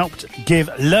have helped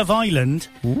give Love Island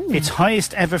its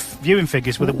highest ever viewing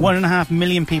figures, with 1.5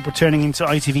 million people turning into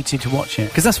ITV2 to watch it.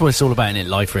 Because that's what it's all about in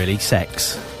life, really.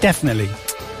 Sex. Definitely.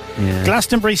 Yeah.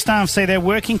 Glastonbury staff say they're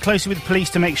working closely with the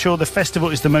police to make sure the festival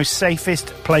is the most safest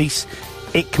place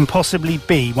it can possibly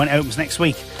be when it opens next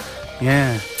week.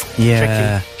 Yeah.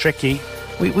 Yeah. Tricky.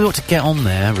 We ought to get on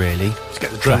there, really. Let's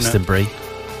get the drone up. Glastonbury.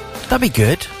 That'd be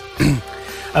good.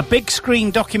 A big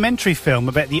screen documentary film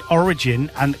about the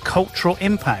origin and cultural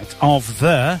impact of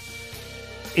the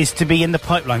is to be in the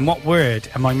pipeline. What word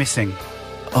am I missing?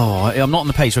 I'm not on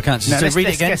the page, so I can't. No, So read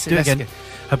it again. guess Do it let's again.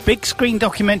 guess. A big screen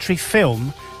documentary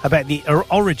film about the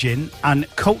origin and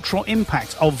cultural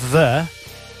impact of the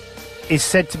is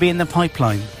said to be in the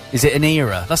pipeline. Is it an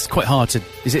era? That's quite hard to...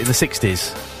 Is it in the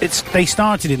 60s? They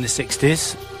started in the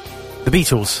 60s. The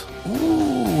Beatles?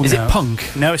 Ooh, Is no. it punk?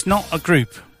 No, it's not a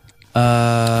group.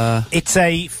 It's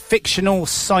a fictional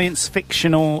science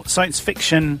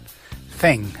fiction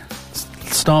thing.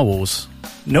 Star Wars?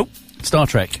 Nope. Star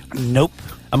Trek? Nope.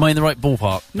 Am I in the right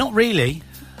ballpark? Not really.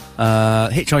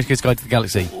 Hitchhiker's Guide to the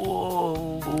Galaxy?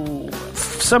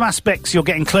 Some aspects you're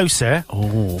getting closer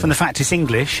Oh. from the fact it's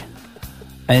English.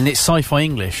 And it's sci-fi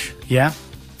English? Yeah.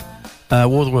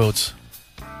 War of the Worlds?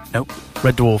 Nope.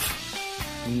 Red Dwarf?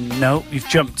 No, you've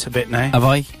jumped a bit now. Have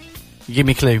I? You give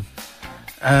me a clue.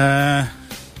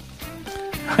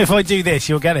 If I do this,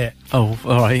 you'll get it. Oh,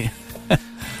 all right.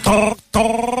 Oh,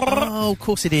 of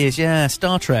course it is. Yeah,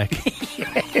 Star Trek. I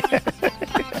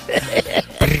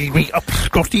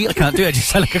can't do it. I just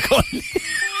sound like a con. You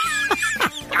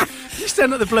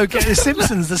stand like the bloke at The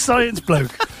Simpsons, the science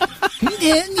bloke.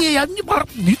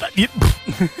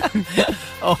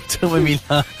 Oh, don't make me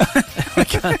laugh. I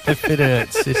can't. It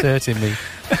hurts. It's hurting me.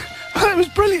 That was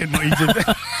brilliant what you did.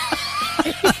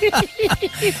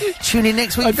 Tune in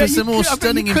next week for some more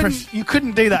stunning impressions. You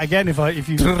couldn't do that again if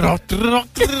you.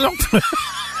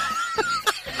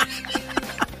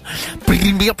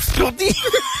 Bring me up, Scotty.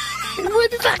 Where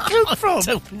did that come from? I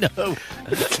don't know.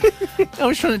 I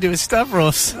was trying to do a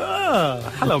Stavros.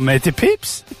 Hello, matey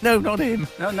Pips. No, not him.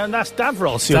 No, that's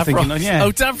Davros. You're thinking of, yeah.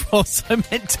 Oh, Davros. I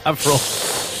meant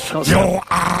Davros. You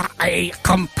are a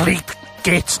complete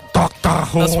git, Doctor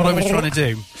Who. That's what I was trying to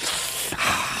do.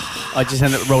 I just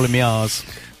ended up rolling my R's.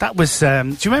 That was. Do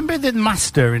you remember the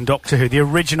Master in Doctor Who? The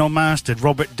original Master,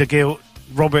 Robert Dalgero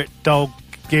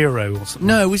or something.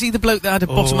 No, was he the bloke that had a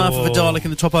bottom half of a Dalek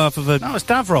and the top half of a... That was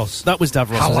Davros. That was Davros,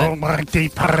 was Hello, it? mighty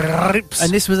Pips.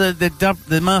 And this was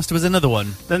the Master was another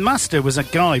one. The Master was a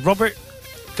guy, Robert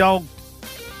Dalgero?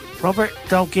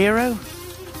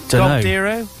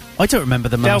 Dunno. I don't remember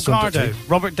the Master. Delgado.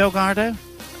 Robert Delgado?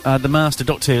 The Master,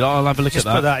 Doctor Who. I'll have a look Just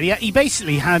at put that. that. Yeah, he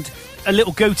basically had a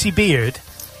little goatee beard.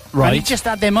 Right. And he just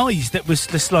had them eyes that was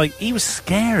just like, he was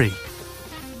scary.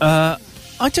 I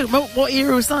don't know. What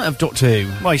era was that of Doctor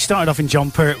Who? Well, he started off in John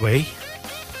Pertwee.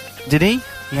 Did he?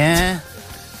 Yeah.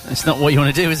 It's not what you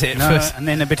want to do, is it? No, First- and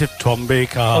then a bit of Tom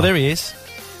Baker. Oh, there he is.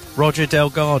 Roger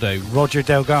Delgado. Roger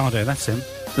Delgado, that's him.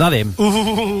 Is that him?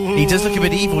 Ooh. He does look a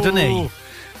bit evil, doesn't he?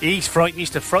 He's frightened. He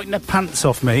used to frighten the pants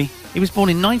off me. He was born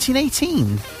in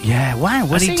 1918. Yeah, wow.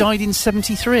 And he died in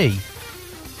 73.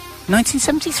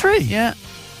 1973? Yeah.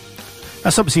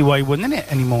 That's obviously why he wasn't in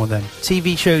it anymore then.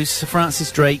 TV shows Sir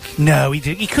Francis Drake. No,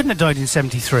 he couldn't have died in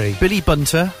 73. Billy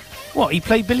Bunter. What, he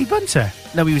played Billy Bunter?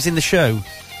 No, he was in the show.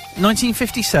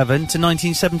 1957 to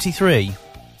 1973.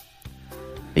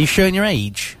 Are you showing your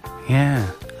age? Yeah.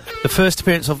 The first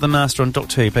appearance of the Master on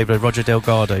Doctor Who, played by Roger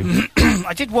Delgado.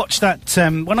 I did watch that,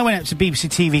 when I went out to BBC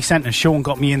TV Centre, Sean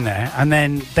got me in there, and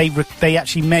then they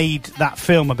actually made that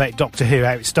film about Doctor Who,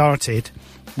 how it started,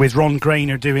 with Ron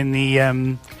Grainer doing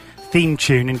the theme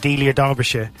tune in Delia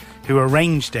Derbyshire, who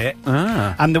arranged it.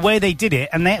 And the way they did it,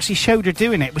 and they actually showed her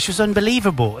doing it, which was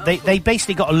unbelievable. They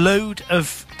basically got a load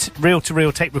of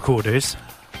reel-to-reel tape recorders,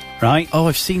 right? Oh,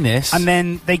 I've seen this. And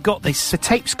then they got the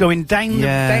tapes going down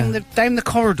the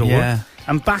corridor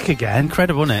and back again.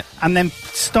 Incredible, isn't it? And then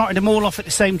started them all off at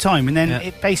the same time. And then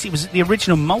it basically was the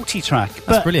original multi-track.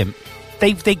 That's brilliant.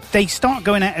 They start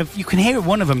going out of... You can hear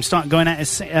one of them start going out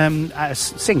of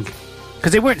sync.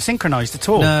 Because they weren't synchronised at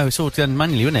all. No, it's all done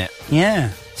manually, isn't it?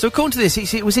 Yeah. So according to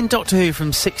this, it was in Doctor Who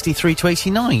from 63 to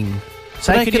 89.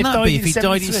 So how can that be if he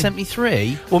died in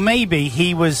 73? Well, maybe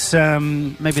he was...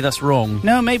 maybe that's wrong.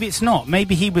 No, maybe it's not.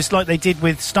 Maybe he was like they did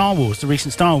with Star Wars, the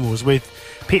recent Star Wars, with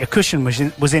Peter Cushing was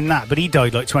in that, but he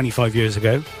died like 25 years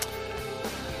ago.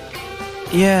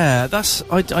 Yeah, that's...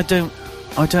 I don't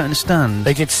understand.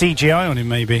 They did CGI on him,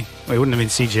 maybe. Well, it wouldn't have been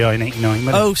CGI in 89,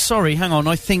 would it? Oh, sorry, hang on.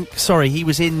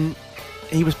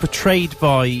 He was portrayed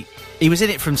by... He was in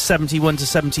it from 71 to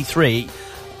 73,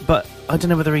 but I don't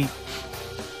know whether he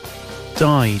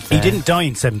died there. He didn't die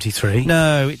in 73.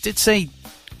 No, it did say...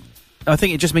 I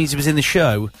think it just means he was in the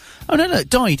show. Oh, no,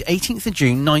 died 18th of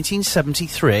June,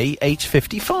 1973, age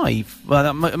 55.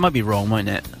 Well, it might be wrong, mightn't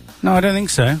it? No, I don't think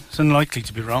so. It's unlikely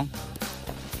to be wrong.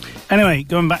 Anyway,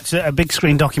 going back to a big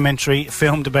screen documentary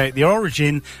filmed about the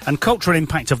origin and cultural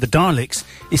impact of the Daleks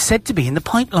is said to be in the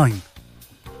pipeline.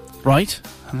 Right.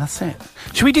 And that's it.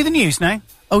 Should we do the news now?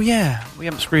 Oh, yeah. We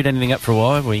haven't screwed anything up for a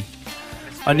while, have we?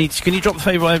 Can you drop the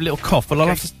favour? I have a little cough, but I'll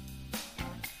have to...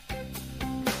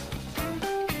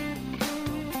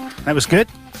 That was good.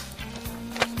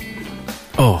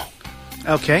 Oh,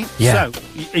 Okay. Yeah. So,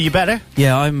 are you better?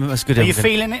 yeah, I'm as good Are as... you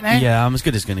feeling it now? Yeah, I'm as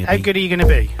good as going to How be. good are you going to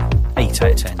be? 8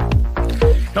 out of 10.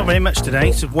 Not very much today.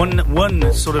 It's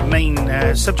one sort of main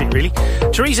subject, really.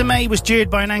 Theresa May was jeered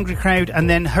by an angry crowd and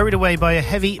then hurried away by a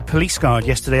heavy police guard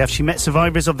yesterday after she met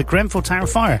survivors of the Grenfell Tower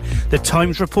fire, The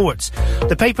Times reports.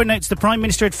 The paper notes the Prime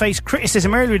Minister had faced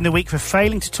criticism earlier in the week for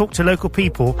failing to talk to local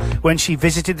people when she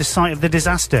visited the site of the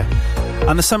disaster.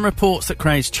 And the Sun reports that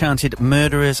crowds chanted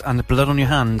 "murderers" and "blood on your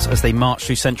hands" as they marched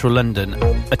through central London.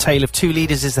 A tale of two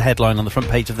leaders is the headline on the front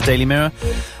page of the Daily Mirror.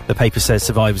 The paper says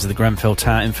survivors of the Grenfell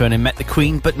Tower inferno met the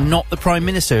Queen, but not the Prime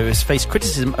Minister, who has faced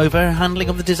criticism over her handling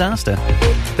of the disaster.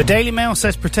 The Daily Mail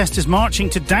says protesters marching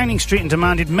to Downing Street and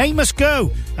demanded May must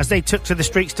go as they took to the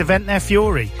streets to vent their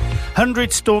fury.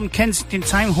 Hundreds stormed Kensington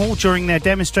Town Hall during their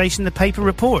demonstration, the paper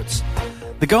reports.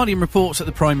 The Guardian reports that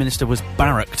the Prime Minister was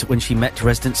barracked when she met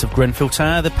residents of Grenfell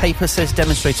Tower. The paper says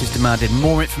demonstrators demanded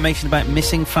more information about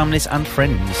missing families and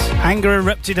friends. Anger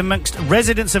erupted amongst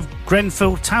residents of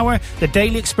Grenfell Tower. The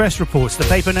Daily Express reports. The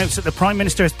paper notes that the Prime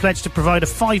Minister has pledged to provide a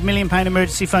 £5 million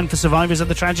emergency fund for survivors of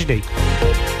the tragedy.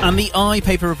 And the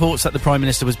paper reports that the Prime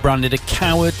Minister was branded a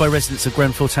coward by residents of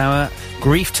Grenfell Tower.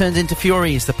 Grief turns into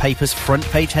fury is the paper's front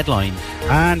page headline.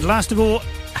 And last of all,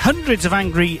 hundreds of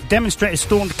angry demonstrators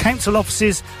stormed council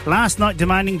offices last night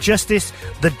demanding justice,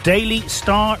 the Daily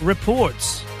Star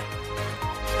reports.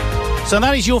 So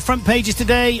that is your front pages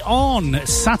today on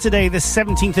Saturday the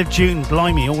 17th of June.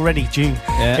 Blimey, already June.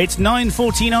 Yeah. It's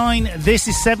 9:49. This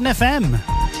is 7FM.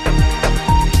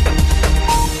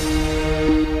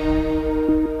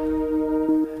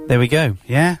 There we go.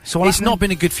 Yeah. So what It's happened? not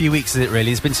been a good few weeks, has it, really?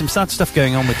 There's been some sad stuff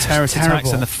going on with terrorist attacks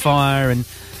terrible. and the fire and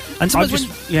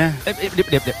sometimes yeah.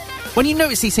 when you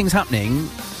notice these things happening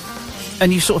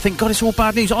and you sort of think, God, it's all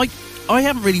bad news. I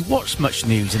haven't really watched much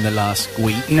news in the last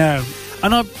week. No.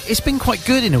 And it's been quite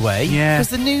good in a way. Yeah. Because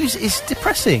the news is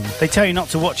depressing. They tell you not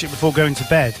to watch it before going to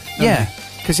bed. don't Yeah.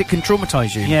 Because it can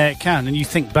traumatise you. they? Yeah, it can. And you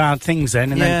think bad things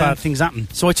then, and Yeah. then bad things happen.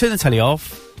 So I turn the telly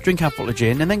off, drink a bottle of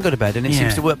gin, and then go to bed, and it Yeah.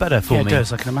 seems to work better for Yeah, me. it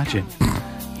does, I can imagine.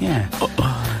 Yeah.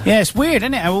 Yeah, it's weird,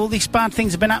 isn't it, how all these bad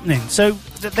things have been happening. So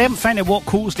they haven't found out what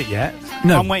caused it yet.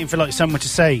 No. I'm waiting for like someone to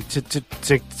say,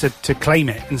 to claim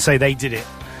it and say they did it.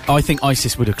 I think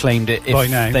ISIS would have claimed it By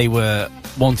if now. they were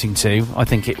wanting to. I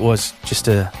think it was just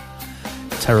a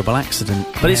terrible accident.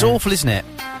 But it's Yeah. awful, isn't it?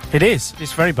 It is.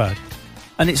 It's very bad.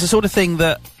 And it's the sort of thing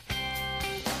that...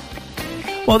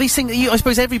 Well, these things, I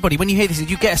suppose everybody, when you hear this,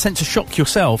 you get a sense of shock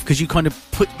yourself because you kind of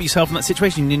put yourself in that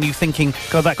situation and you're thinking,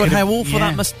 God, that could how have- awful yeah,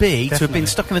 that must be to have definitely. been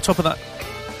stuck in the top of that.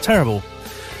 Terrible.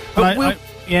 But And we'll,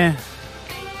 yeah.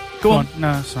 go on.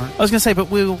 No, sorry. I was going to say, but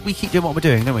we keep doing what we're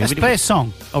doing, don't we? Let's play a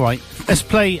song. All right. Let's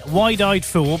play Wide-Eyed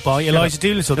Fool by Eliza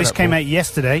Doolittle. This up, came Paul. out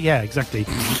yesterday. Yeah, exactly.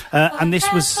 And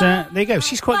this was... there you go.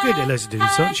 She's quite good, Eliza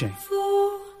Doolittle, isn't she?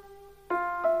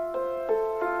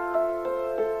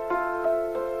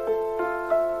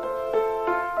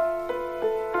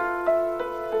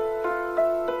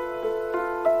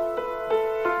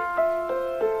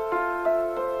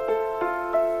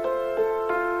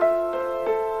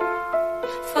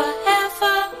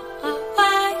 Forever a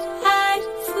wide-eyed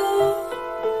fool.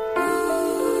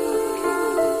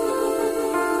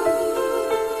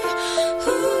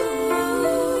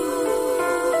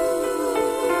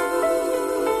 Ooh.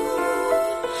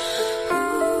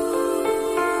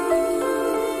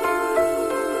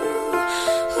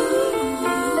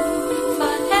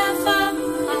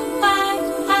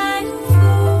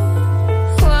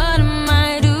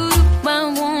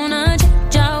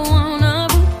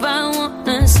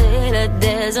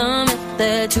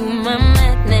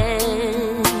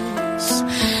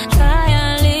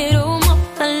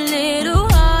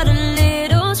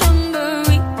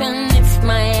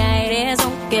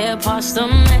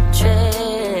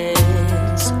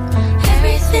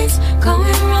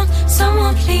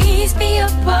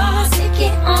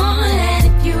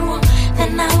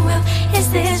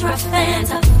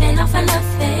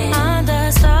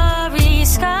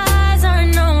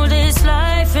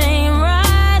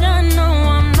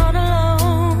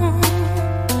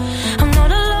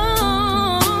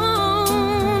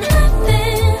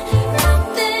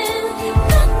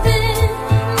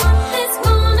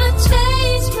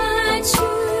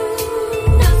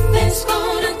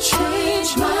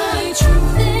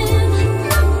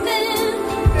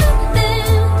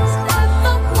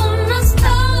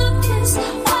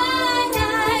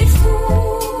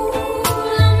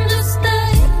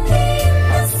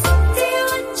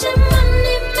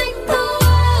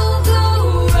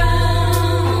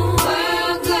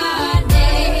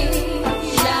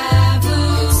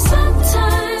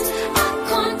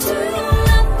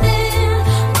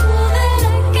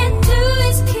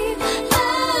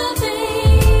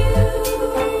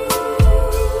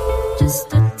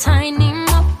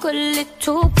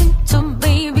 too quick to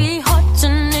baby hot,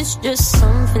 and it's just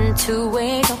something to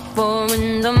wake up for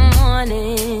in the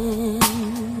morning.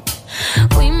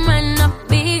 We might not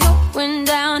be going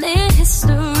down in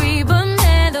history, but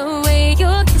man, the way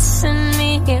you're kissing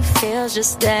me, it feels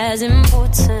just as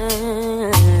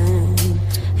important.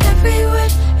 Every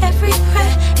word, every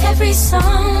prayer, every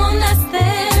song that's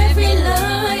there, every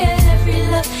love, yeah, every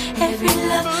love, every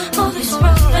love. All this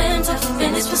rough and tough,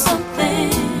 and it's for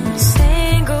something.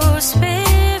 Single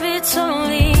spirits,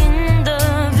 only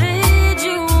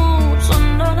individuals.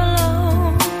 We're not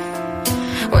alone.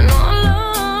 We're not alone.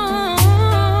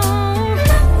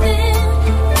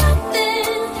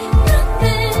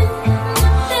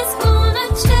 Nothing's gonna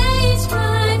change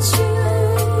my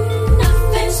truth.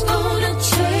 Nothing's gonna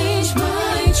change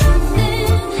my truth.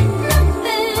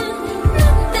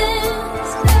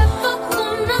 Nothing's ever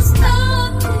gonna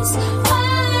stop this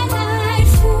wide-eyed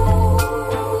fool.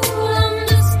 I'm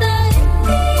just a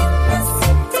hippie in the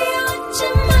city,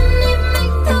 watching money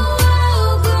make the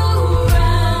world go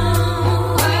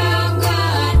round. World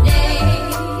got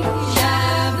deja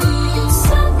vu.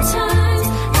 Sometimes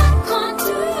I can't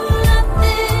do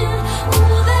nothing.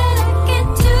 All that I can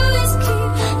do is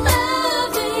keep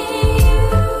loving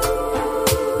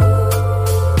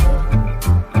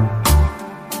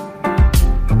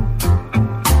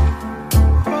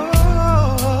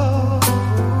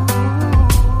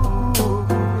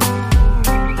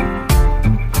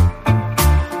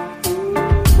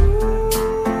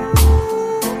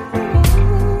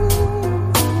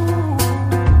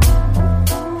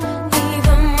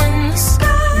Even when the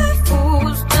sky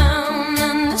falls down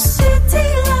and the city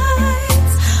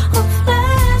lights are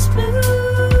flash blue,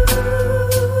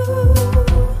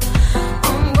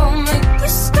 I'm gonna make the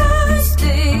sky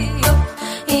stay up,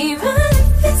 even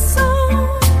if it's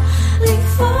only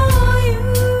for you.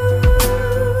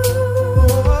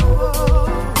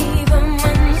 Even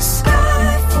when the sky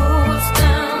falls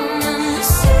down and the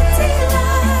city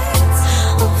lights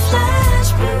are flash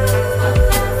blue,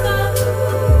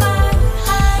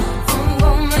 I'm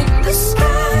gonna make the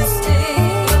sky stay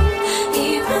up,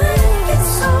 even if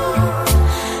it's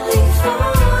only for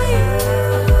you.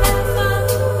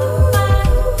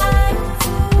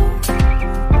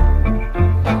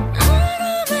 I'm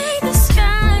gonna make the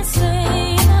sky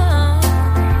stay up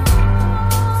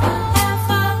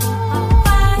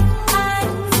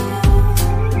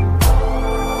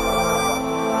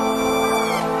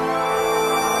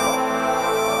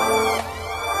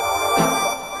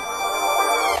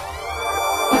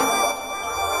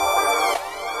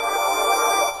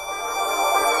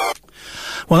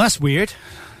Well, that's weird.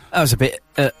 That was a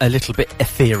little bit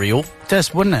ethereal.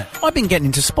 Does, wouldn't it? I've been getting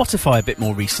into Spotify a bit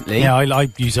more recently. Yeah, I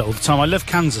use it all the time. I love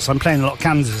Kansas. I'm playing a lot of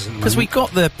Kansas. Because we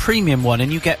got the premium one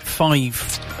and you get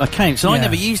 5 accounts. And I Yeah.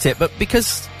 never used it, but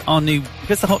because the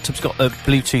hot tub's got a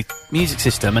Bluetooth music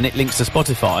system and it links to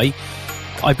Spotify,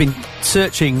 I've been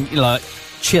searching, like,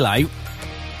 chill out.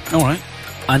 All right.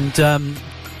 And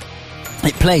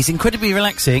it plays incredibly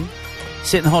relaxing.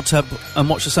 Sit in the hot tub and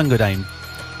watch the sun go down.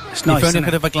 It's nice, If only I isn't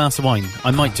could it? have a glass of wine.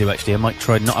 I might do, actually. I might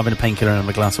try not having a painkiller and have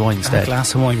a glass of wine Have instead. a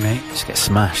glass of wine, mate. Just get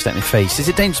smashed out in the face. Is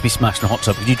it dangerous to be smashed in a hot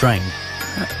tub? Would you drown?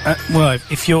 Well,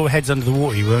 if your head's under the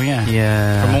water, you will, yeah.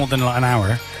 Yeah. For more than like an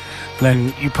hour,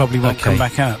 then you probably won't Okay. come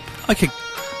back up. I could.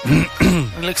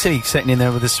 It looks silly sitting in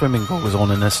there with the swimming goggles on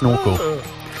and a snorkel.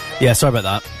 Yeah, sorry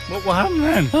about What happened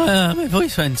then? that. My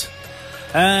voice went.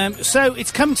 So it's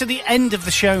come to the end of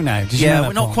the show now. Did you know Yeah, that,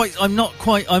 we're not Paul?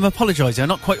 quite. I'm apologising. I'm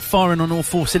not quite firing on all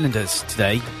 4 cylinders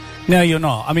today. No, you're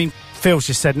not. I mean, Phil's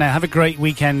just said now, have a great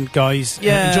weekend, guys.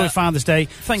 Yeah. Enjoy Father's Day.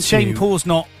 Thank Shame you. Paul's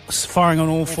not firing on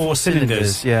all 4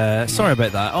 cylinders. Yeah, sorry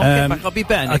about that. I'll get back. I'll be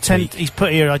better next week. He's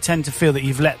put here, I tend to feel that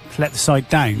you've let the side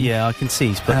down. Yeah, I can see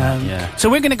he's put that. Yeah. So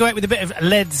we're going to go out with a bit of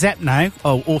Led Zepp now.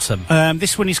 Oh, awesome.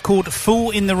 This one is called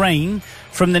Fool in the Rain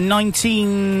from the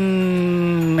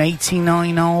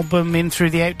 1989 album In Through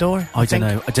the Outdoor. I don't think.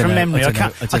 know. I don't From know. memory, I I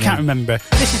don't know. can't remember.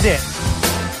 This is it.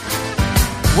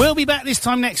 We'll be back this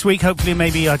time next week. Hopefully,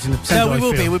 maybe I don't know. Depends No, how we I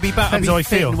will feel. be. We'll be back. Depends I'll how be I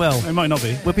feel. fitting well. It might not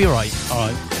be. We'll be all right. All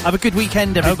right. Have a good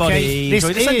weekend, everybody. Okay. This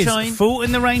Enjoy the is sunshine. Fool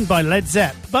in the Rain by Led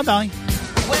Zepp. Bye bye.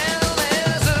 Well,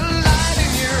 there's a light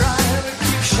in your eye that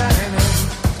keeps shining,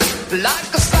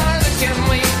 like a star that can't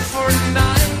wait for a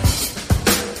night.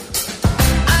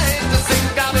 I hate to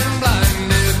think I've been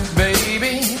blinded,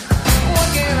 baby. What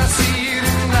can I see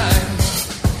tonight?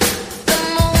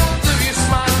 And the warmth of your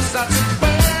smile starts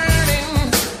burning,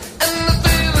 and the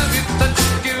feel of your touch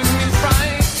gives me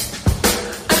fright.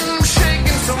 And I'm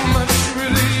shaking so much,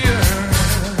 really.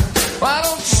 Why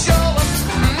don't you show up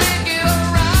and make it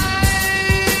alright?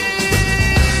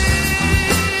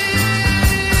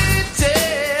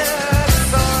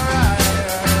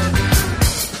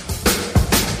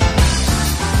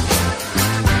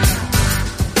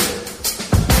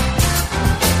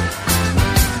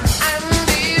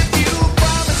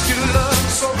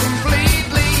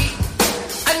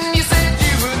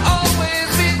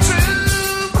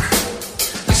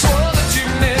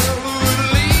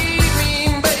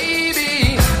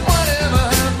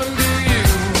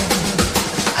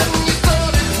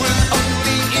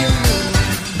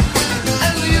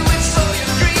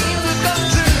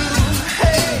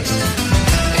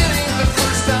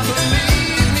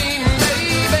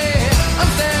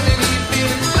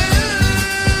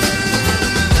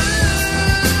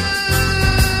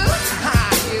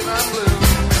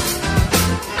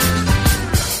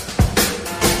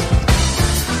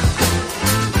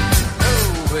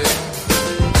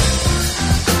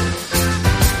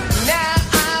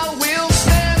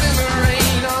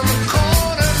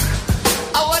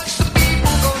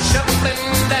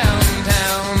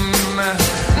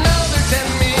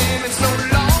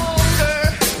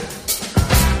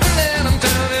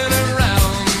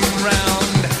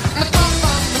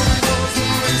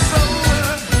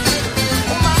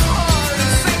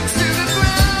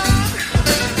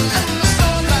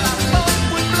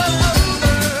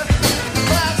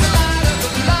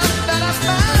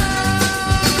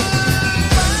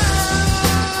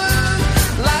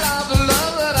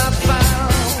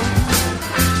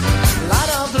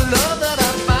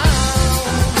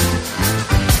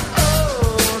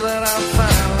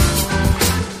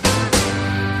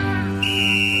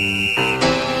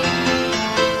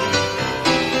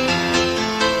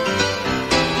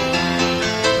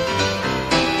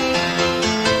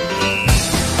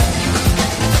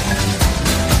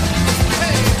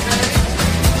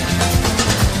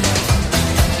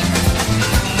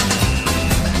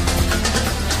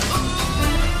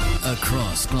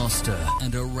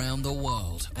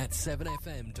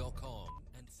 7fm.com.